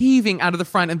just heaving out of the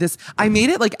front of this. I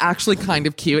made it like actually kind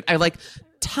of cute. I like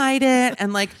tied it,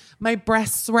 and like my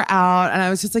breasts were out, and I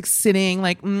was just like sitting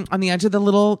like on the edge of the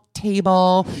little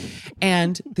table.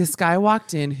 And this guy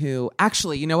walked in who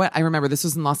actually, you know what? I remember this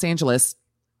was in Los Angeles,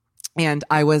 and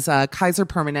I was Kaiser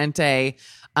Permanente.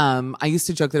 I used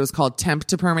to joke that it was called Temp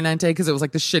to Permanente because it was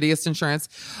like the shittiest insurance.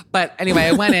 But anyway,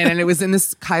 I went in, and it was in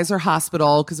this Kaiser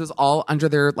hospital because it was all under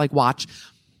their like watch.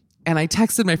 And I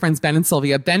texted my friends Ben and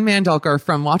Sylvia. Ben Mandelker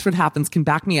from Watch What Happens can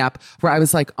back me up, where I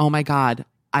was like, oh my God,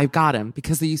 I've got him,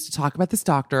 because they used to talk about this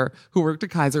doctor who worked at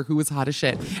Kaiser who was hot as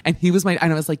shit. And he was and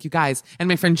I was like, you guys, and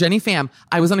my friend Jenny Pham,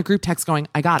 I was on a group text going,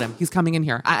 I got him. He's coming in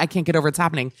here. I can't get over it's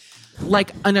happening.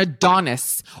 Like an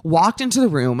Adonis walked into the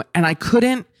room, and I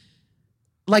couldn't,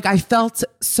 like, I felt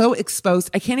so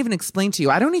exposed. I can't even explain to you.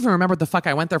 I don't even remember what the fuck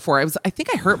I went there for. I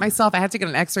think I hurt myself. I had to get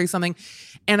an x-ray or something.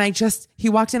 And he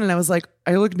walked in, and I was like,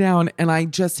 I looked down, and I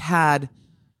just had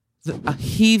a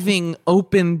heaving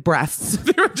open breasts.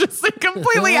 They were just like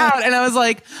completely out. And I was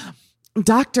like,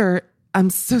 doctor, I'm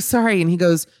so sorry. And he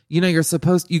goes,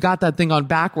 you got that thing on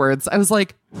backwards. I was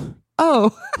like,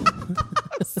 oh,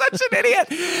 such an idiot.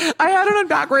 I had it on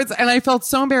backwards, and I felt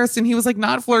so embarrassed, and he was like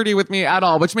not flirty with me at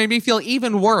all, which made me feel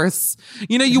even worse.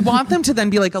 You want them to then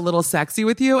be like a little sexy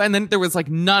with you, and then there was like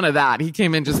none of that. He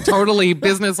came in just totally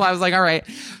business. I was like, all right.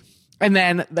 And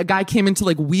then the guy came in to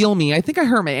like wheel me. I think I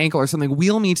hurt my ankle or something,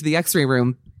 wheel me to the x-ray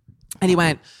room. And he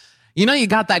went, you know, you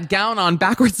got that gown on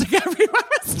backwards like everyone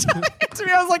was telling it to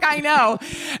me. I was like, I know.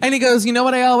 And he goes, you know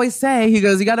what I always say? He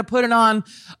goes, you got to put it on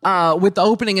with the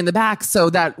opening in the back so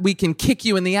that we can kick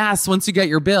you in the ass once you get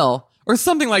your bill or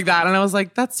something like that. And I was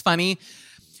like, that's funny.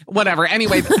 Whatever.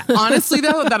 Anyway, honestly,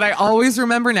 though, that I always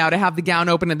remember now to have the gown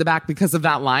open in the back because of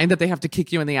that line that they have to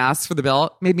kick you in the ass for the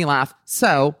bill made me laugh.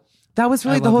 So that was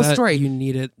really the whole story. You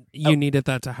needed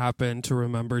that to happen to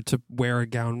remember to wear a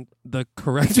gown the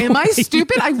correct way. Am I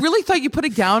stupid? I really thought you put a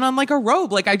gown on like a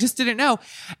robe. Like I just didn't know.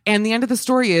 And the end of the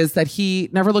story is that he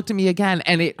never looked at me again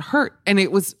and it hurt. And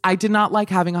I did not like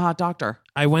having a hot doctor.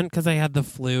 I went because I had the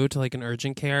flu to like an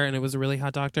urgent care and it was a really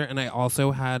hot doctor. And I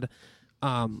also had,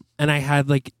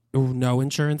 like no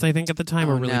insurance, I think at the time,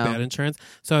 or really bad insurance.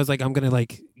 So I was like, I'm going to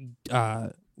like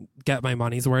get my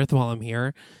money's worth while I'm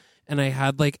here. And I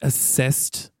had like a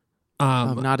cyst,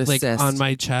 not a like cyst on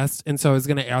my chest. And so I was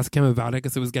going to ask him about it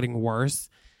because it was getting worse.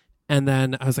 And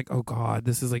then I was like, oh God,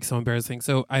 this is like so embarrassing.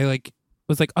 So I like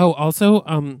was like, oh,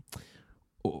 also,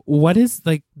 what is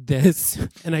like this?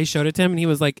 And I showed it to him and he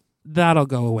was like, that'll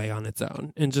go away on its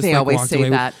own. And just they like always walked say away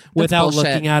that without bullshit.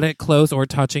 looking at it close or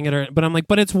touching it. But I'm like,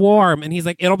 but it's warm. And he's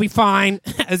like, it'll be fine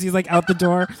as he's like out the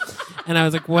door. And I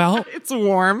was like, well, it's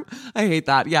warm. I hate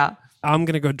that. Yeah. I'm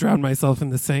going to go drown myself in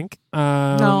the sink.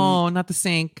 No, not the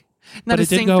sink. Not but a it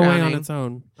did sink go drowning. away on its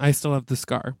own. I still have the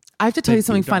scar. I have to tell you Thank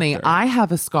something you, funny. doctor. I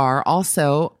have a scar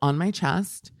also on my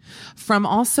chest from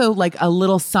also like a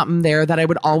little something there that I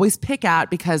would always pick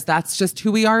at because that's just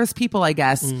who we are as people, I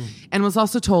guess. And was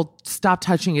also told, stop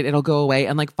touching it. It'll go away.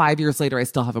 And like 5 years later, I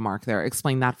still have a mark there.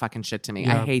 Explain that fucking shit to me.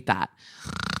 Yeah. I hate that.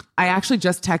 I actually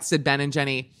just texted Ben and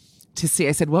Jenny to see.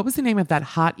 I said, what was the name of that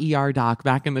hot ER doc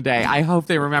back in the day? I hope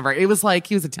they remember. It was like,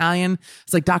 he was Italian.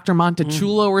 It's like Dr.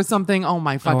 Montechulo or something. Oh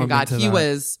my fucking I'm God. into He that.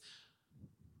 was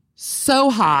so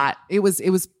hot. It was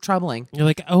troubling. You're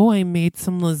like, oh, I made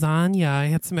some lasagna. I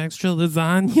had some extra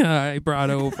lasagna I brought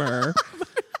over.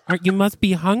 You must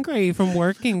be hungry from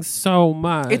working so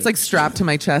much. It's like strapped to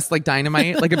my chest like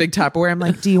dynamite, like a big Tupperware. I'm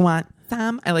like, do you want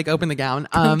some? I like open the gown.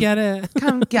 Come get it.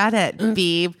 Come get it,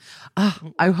 Beeb.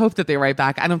 I hope that they write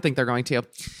back. I don't think they're going to.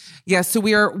 Yeah, so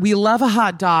we love a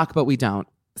hot doc, but we don't.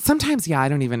 Sometimes, yeah, I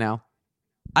don't even know.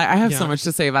 I have so much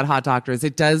to say about hot doctors.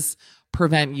 It does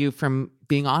prevent you from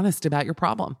being honest about your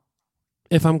problem.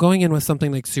 If I'm going in with something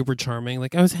like super charming,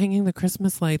 like I was hanging the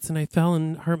Christmas lights and I fell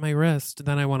and hurt my wrist,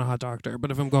 then I want a hot doctor.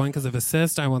 But if I'm going because of a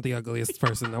cyst, I want the ugliest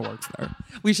person that works there.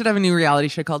 We should have a new reality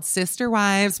show called Sister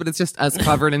Wives, but it's just us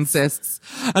covered in cysts.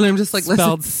 And I'm just like,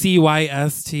 Spelled listen,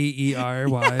 CYSTER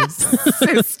wives.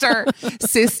 sister,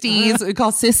 sistys. We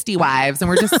call sisty wives, and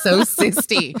we're just so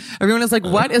sisty. Everyone is like,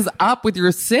 what is up with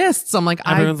your cysts? I'm like,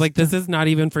 Everyone's like, this is not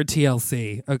even for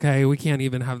TLC. Okay, we can't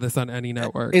even have this on any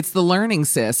network. It's the learning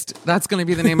cyst. That's going to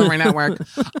be the name of my network.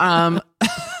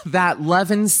 That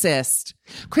lovin' cyst.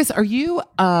 Chris, are you,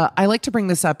 I like to bring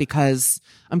this up because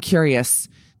I'm curious.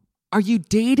 Are you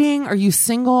dating? Are you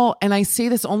single? And I say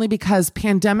this only because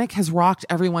pandemic has rocked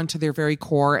everyone to their very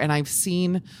core. And I've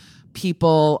seen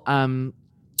people,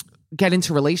 get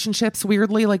into relationships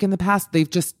weirdly. Like in the past,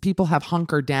 people have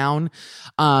hunkered down.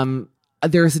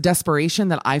 There's a desperation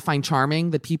that I find charming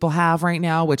that people have right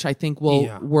now, which I think will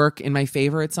work in my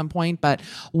favor at some point. But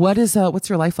what's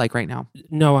your life like right now?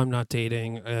 No, I'm not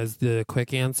dating as the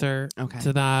quick answer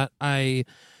to that. I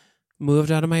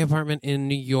moved out of my apartment in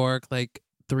New York like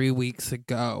 3 weeks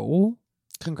ago.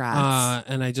 Congrats.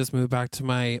 And I just moved back to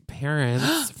my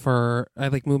parents I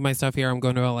like moved my stuff here. I'm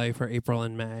going to LA for April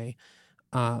and May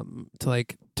to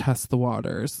like test the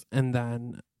waters and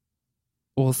then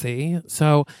we'll see.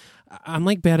 So I'm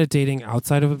like bad at dating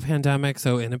outside of a pandemic.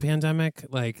 So in a pandemic,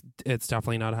 like it's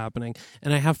definitely not happening.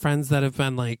 And I have friends that have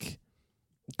been like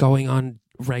going on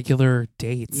regular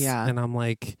dates. Yeah. And I'm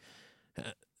like,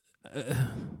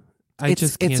 I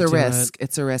just can't it's a do risk. it.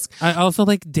 It's a risk. I also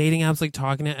like dating apps, like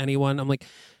talking to anyone. I'm like,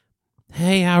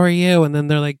 hey, how are you? And then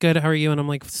they're like, good, how are you? And I'm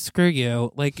like, screw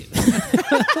you. Like,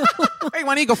 Hey,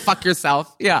 why don't you go fuck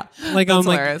yourself? Yeah. like That's I'm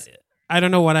hilarious. like, I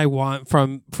don't know what I want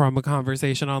from a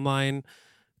conversation online.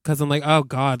 Because I'm like, oh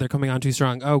God, they're coming on too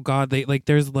strong. Oh God,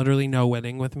 there's literally no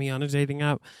winning with me on a dating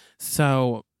app.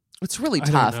 So It's really I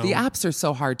don't tough. know. The apps are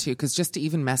so hard too, because just to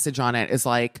even message on it is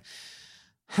like,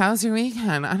 how's your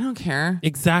weekend? I don't care.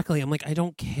 exactly, I'm like, I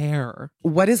don't care.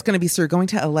 What is going to be, so you're going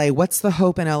to LA. What's the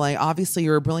hope in LA? Obviously,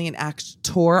 you're a brilliant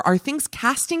actor. Are things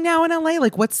casting now in LA?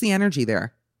 Like, what's the energy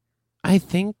there? I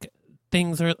think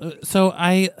things are. So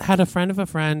I had a friend of a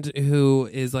friend who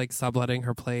is like subletting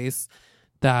her place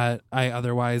that I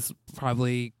otherwise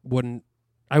probably wouldn't.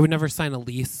 I would never sign a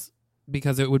lease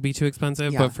because it would be too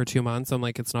expensive. Yeah. But for 2 months, I'm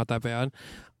like, it's not that bad.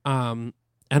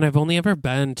 And I've only ever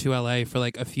been to LA for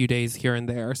like a few days here and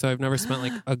there. So I've never spent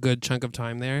like a good chunk of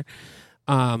time there.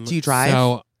 Do you drive?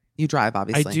 So you drive,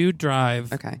 obviously. I do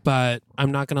drive. Okay. But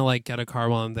I'm not going to like get a car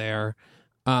while I'm there.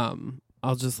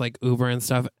 I'll just like Uber and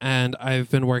stuff. And I've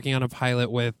been working on a pilot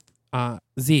with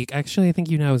Zeke. Actually, I think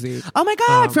you know Zeke. Oh my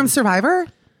God, from Survivor?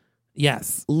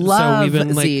 Yes. Love so we've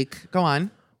been, like, Zeke. Go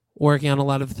on. working on a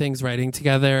lot of things, writing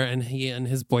together, and he and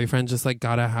his boyfriend just like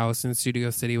got a house in Studio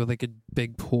City with like a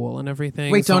big pool and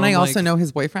everything. Wait, so don't I I'm also like, know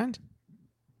his boyfriend?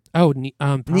 Oh, Nico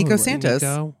probably. Santos.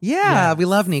 Nico? Yeah, Yes. we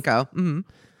love Nico.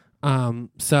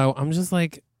 So I'm just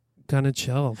like gonna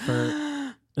chill for.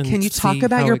 And Can you talk see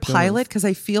about how your it goes. pilot? Because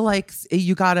I feel like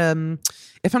you got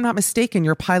if I'm not mistaken,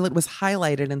 your pilot was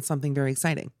highlighted in something very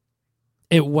exciting.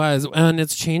 It was, and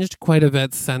it's changed quite a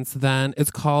bit since then.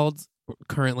 It's called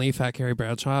currently Fat Carrie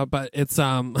Bradshaw, but it's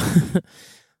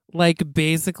like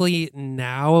basically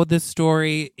now the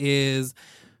story is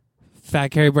Fat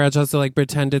Carrie Bradshaw, so like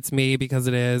pretend it's me because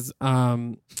it is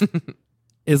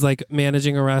is like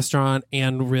managing a restaurant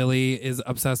and really is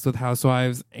obsessed with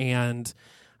housewives, and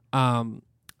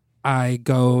I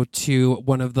go to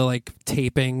one of the like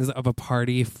tapings of a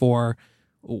party for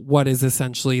what is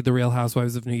essentially the Real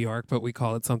Housewives of New York, but we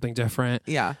call it something different.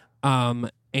 Yeah.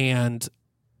 And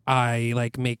I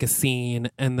like make a scene,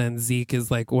 and then Zeke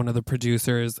is like one of the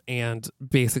producers, and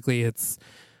basically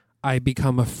I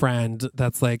become a friend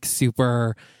that's like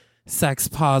super sex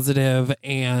positive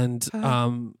and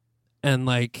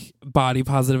like body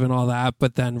positive and all that,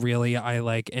 but then really I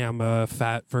like am a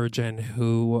fat virgin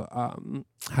who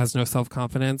has no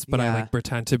self-confidence, but I like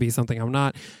pretend to be something I'm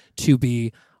not to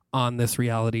be on this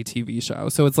reality TV show.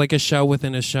 So it's like a show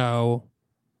within a show.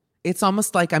 It's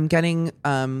almost like I'm getting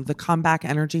the comeback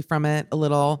energy from it a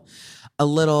little.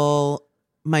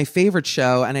 My favorite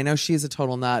show, and I know she's a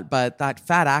total nut, but that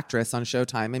Fat Actress on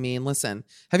Showtime. I mean, listen,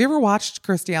 have you ever watched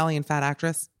Kirstie Alley in Fat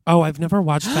Actress? Oh, I've never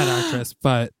watched Fat Actress,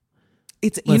 but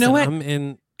it's listen, you know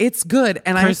what? It's good,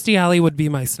 and Kirstie Alley would be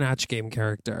my Snatch Game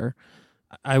character.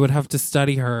 I would have to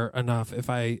study her enough if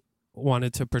I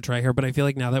wanted to portray her, but I feel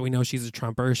like now that we know she's a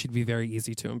Trumper, she'd be very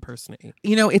easy to impersonate.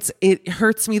 You know, it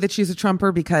hurts me that she's a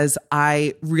Trumper because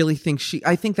I really think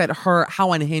I think that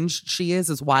how unhinged she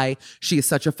is why she is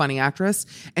such a funny actress,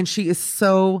 and she is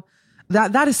so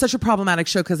that is such a problematic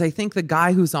show because I think the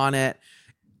guy who's on it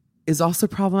is also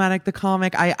problematic. The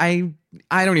comic, I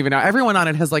don't even know. Everyone on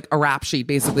it has like a rap sheet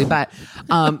basically, but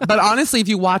honestly, if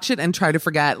you watch it and try to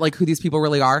forget like who these people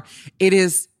really are, it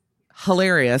is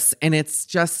hilarious, and it's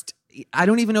just. I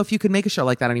don't even know if you could make a show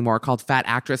like that anymore called Fat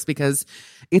Actress because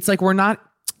it's like we're not,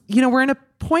 we're in a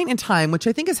point in time which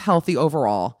I think is healthy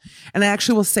overall. And I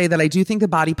actually will say that I do think the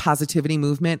body positivity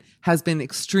movement has been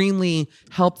extremely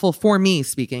helpful for me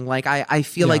speaking. Like I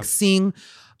feel like seeing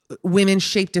women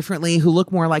shaped differently who look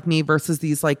more like me versus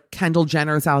these like Kendall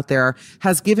Jenners out there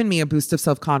has given me a boost of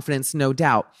self-confidence, no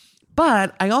doubt.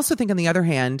 But I also think on the other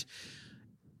hand,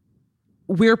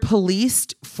 we're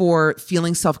policed for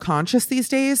feeling self-conscious these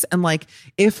days. And like,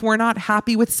 if we're not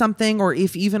happy with something, or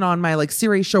if even on my like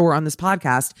series show or on this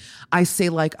podcast, I say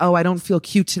like, oh, I don't feel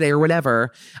cute today or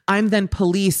whatever. I'm then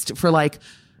policed for like,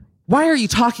 why are you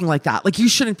talking like that? Like, you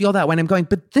shouldn't feel that way. And I'm going,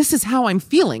 but this is how I'm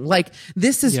feeling. Like,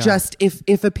 this is just,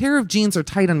 if a pair of jeans are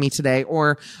tight on me today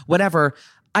or whatever,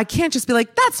 I can't just be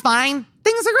like, that's fine.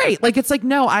 Things are great. Like, it's like,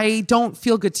 no, I don't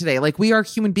feel good today. Like, we are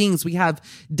human beings. We have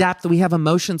depth. We have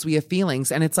emotions. We have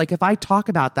feelings. And it's like, if I talk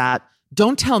about that,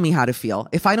 don't tell me how to feel.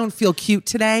 If I don't feel cute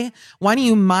today, why don't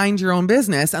you mind your own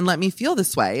business and let me feel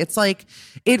this way? It's like,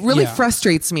 it really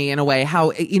frustrates me in a way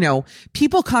how,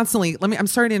 people constantly, I'm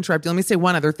sorry to interrupt you. Let me say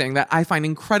one other thing that I find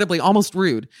incredibly almost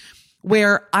rude,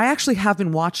 where I actually have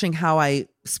been watching how I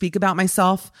speak about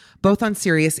myself, both on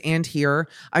Sirius and here.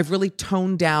 I've really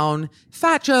toned down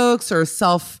fat jokes or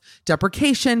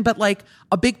self-deprecation, but like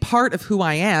a big part of who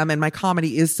I am and my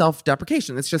comedy is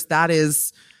self-deprecation. It's just, that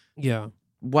is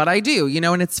what I do,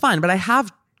 and it's fun, but I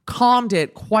have calmed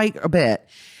it quite a bit.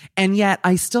 And yet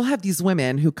I still have these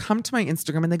women who come to my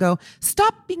Instagram and they go,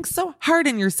 stop being so hard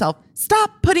on yourself.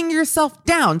 Stop putting yourself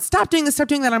down. Stop doing this, stop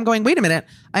doing that. I'm going, wait a minute.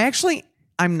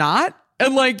 I'm not.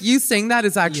 And like, you saying that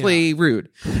is actually rude.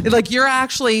 Like, you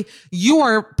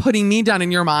are putting me down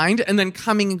in your mind and then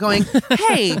coming and going,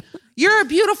 hey, you're a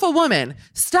beautiful woman.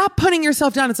 Stop putting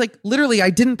yourself down. It's like, literally,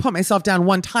 I didn't put myself down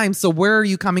one time. So where are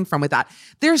you coming from with that?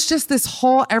 There's just this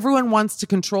whole, everyone wants to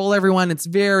control everyone. It's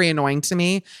very annoying to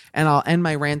me. And I'll end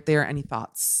my rant there. Any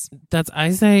thoughts?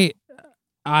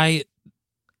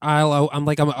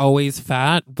 I'm always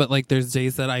fat, but like there's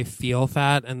days that I feel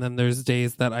fat and then there's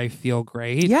days that I feel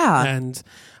great. Yeah. And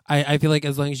I feel like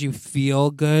as long as you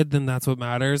feel good, then that's what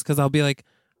matters. Cause I'll be like,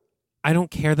 I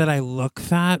don't care that I look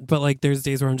fat, but like there's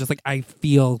days where I'm just like, I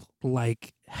feel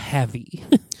like heavy.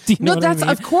 Do you know what I mean?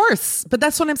 Of course. But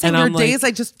that's what I'm saying. And There I'm are days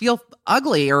I just feel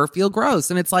ugly or feel gross.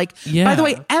 And it's like, by the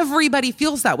way, everybody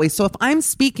feels that way. So if I'm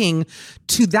speaking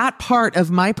to that part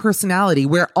of my personality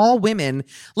where all women,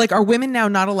 like, are women now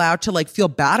not allowed to like feel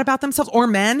bad about themselves, or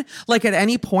men, like at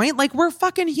any point? Like, we're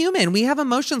fucking human. We have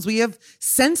emotions. We have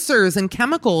sensors and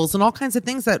chemicals and all kinds of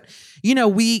things that, you know,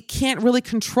 we can't really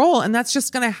control. And that's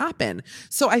just going to happen.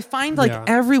 So I find like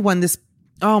everyone this,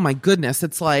 oh my goodness,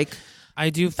 it's like, I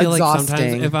do feel exhausting. Like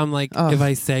sometimes if I'm like, if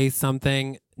I say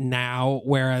something now,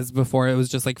 whereas before it was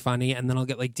just like funny, and then I'll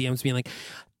get like DMs being like,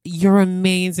 you're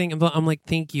amazing. But I'm like,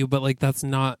 thank you. But like, that's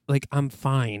not like, I'm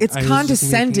fine. It's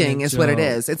condescending is what it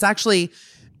is. It's actually,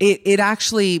 it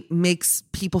actually makes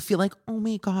people feel like, oh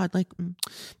my God, like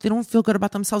they don't feel good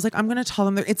about themselves. Like, I'm going to tell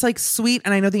them it's like sweet.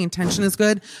 And I know the intention is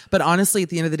good, but honestly, at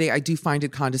the end of the day, I do find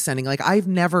it condescending. Like, I've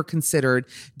never considered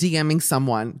DMing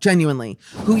someone genuinely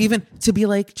who even to be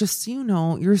like, just so you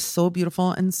know, you're so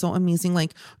beautiful and so amazing.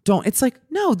 Like, don't, it's like,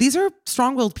 no, these are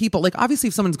strong-willed people. Like, obviously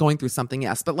if someone's going through something,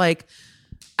 yes, but like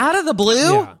out of the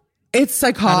blue, it's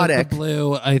psychotic. Out of the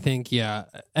blue, I think, yeah.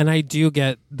 And I do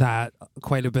get that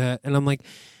quite a bit. And I'm like,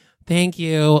 thank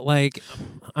you. Like,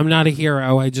 I'm not a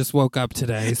hero. I just woke up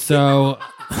today. So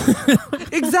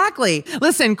exactly.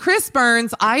 Listen, Chris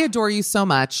Burns, I adore you so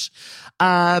much.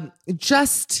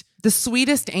 Just the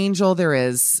sweetest angel there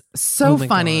is. So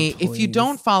funny. God, if you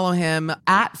don't follow him,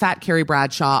 at Fat Carrie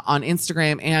Bradshaw on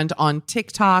Instagram and on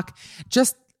TikTok,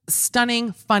 just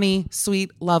stunning, funny, sweet,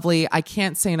 lovely. I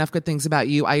can't say enough good things about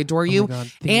you. I adore you. God,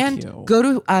 and you.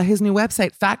 Go to his new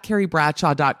website,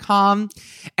 fatcarriebradshaw.com.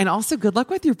 And also good luck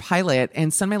with your pilot,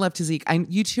 and send my love to Zeke.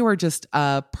 You two are just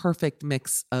a perfect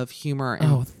mix of humor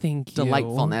and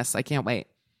delightfulness. I can't wait.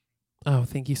 Oh,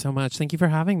 thank you so much. Thank you for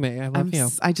having me. I love you.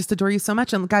 I just adore you so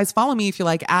much. And guys, follow me if you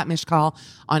like, at Mishkal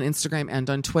on Instagram and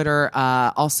on Twitter.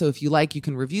 Also, if you like, you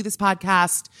can review this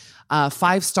podcast.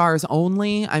 5 stars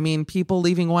only. I mean, people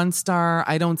leaving 1 star,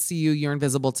 I don't see you. You're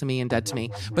invisible to me and dead to me.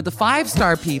 But the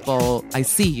 5-star people, I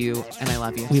see you and I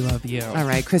love you. We love you. All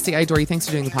right, Christy, I adore you. Thanks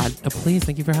for doing the pod. Please,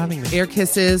 thank you for having me. Air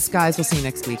kisses. Guys, we'll see you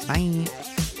next week. Bye.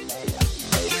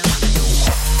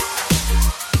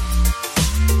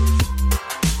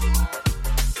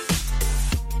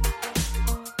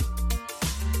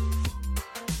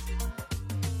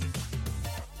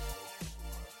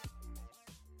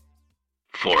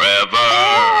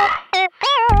 Forever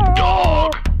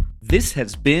Dog. This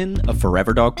has been a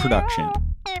Forever Dog production.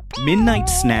 Midnight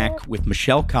Snack with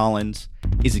Michelle Collins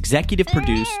is executive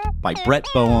produced by Brett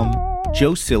Boehm,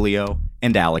 Joe Cilio,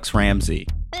 and Alex Ramsey.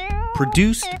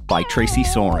 Produced by Tracy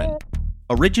Soren.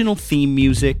 Original theme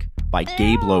music by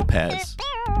Gabe Lopez.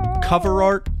 Cover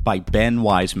art by Ben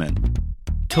Wiseman.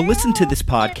 To listen to this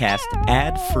podcast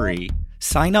ad-free,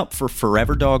 sign up for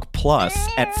Forever Dog Plus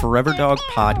at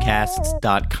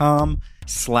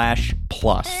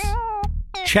foreverdogpodcasts.com/plus.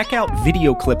 Check out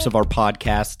video clips of our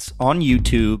podcasts on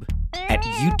YouTube at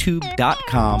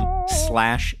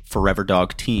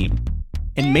youtube.com/foreverdogteam.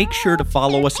 And make sure to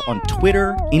follow us on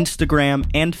Twitter, Instagram,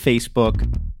 and Facebook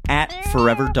at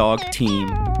Forever Dog Team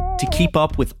to keep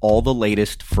up with all the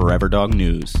latest Forever Dog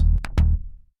news.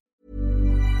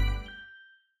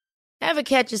 Ever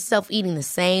catch yourself eating the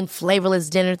same flavorless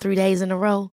dinner 3 days in a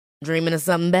row? Dreaming of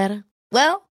something better?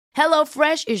 Well,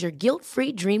 HelloFresh is your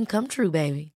guilt-free dream come true,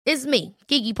 baby. It's me,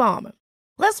 Keke Palmer.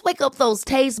 Let's wake up those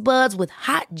taste buds with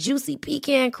hot, juicy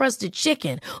pecan-crusted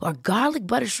chicken or garlic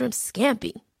butter shrimp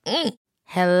scampi.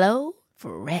 Hello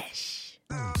Fresh.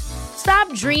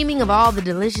 Stop dreaming of all the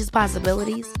delicious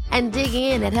possibilities and dig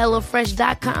in at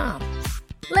HelloFresh.com.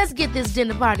 Let's get this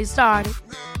dinner party started.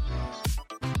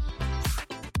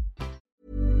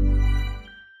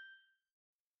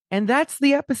 And that's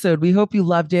the episode. We hope you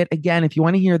loved it. Again, if you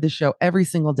want to hear the show every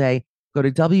single day, go to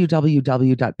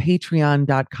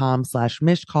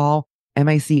www.patreon.com/Mishcall,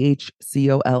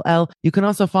 MICHCOLL. You can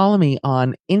also follow me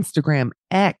on Instagram,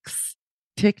 X,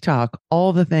 TikTok,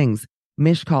 all the things.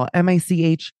 Mishcall,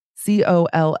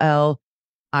 MICHCOLL.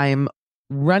 I'm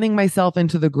running myself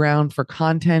into the ground for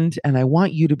content, and I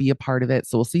want you to be a part of it.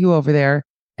 So we'll see you over there.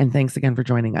 And thanks again for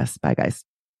joining us. Bye, guys.